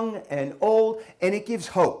and young and old, and it gives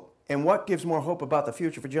hope. And what gives more hope about the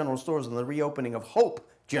future for general stores than the reopening of Hope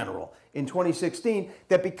General in 2016,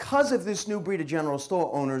 that because of this new breed of general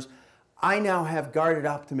store owners, I now have guarded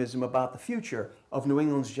optimism about the future of New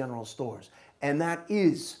England's general stores. And that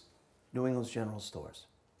is New England's general stores.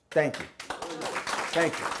 Thank you.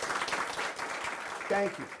 Thank you.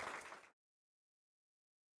 Thank you.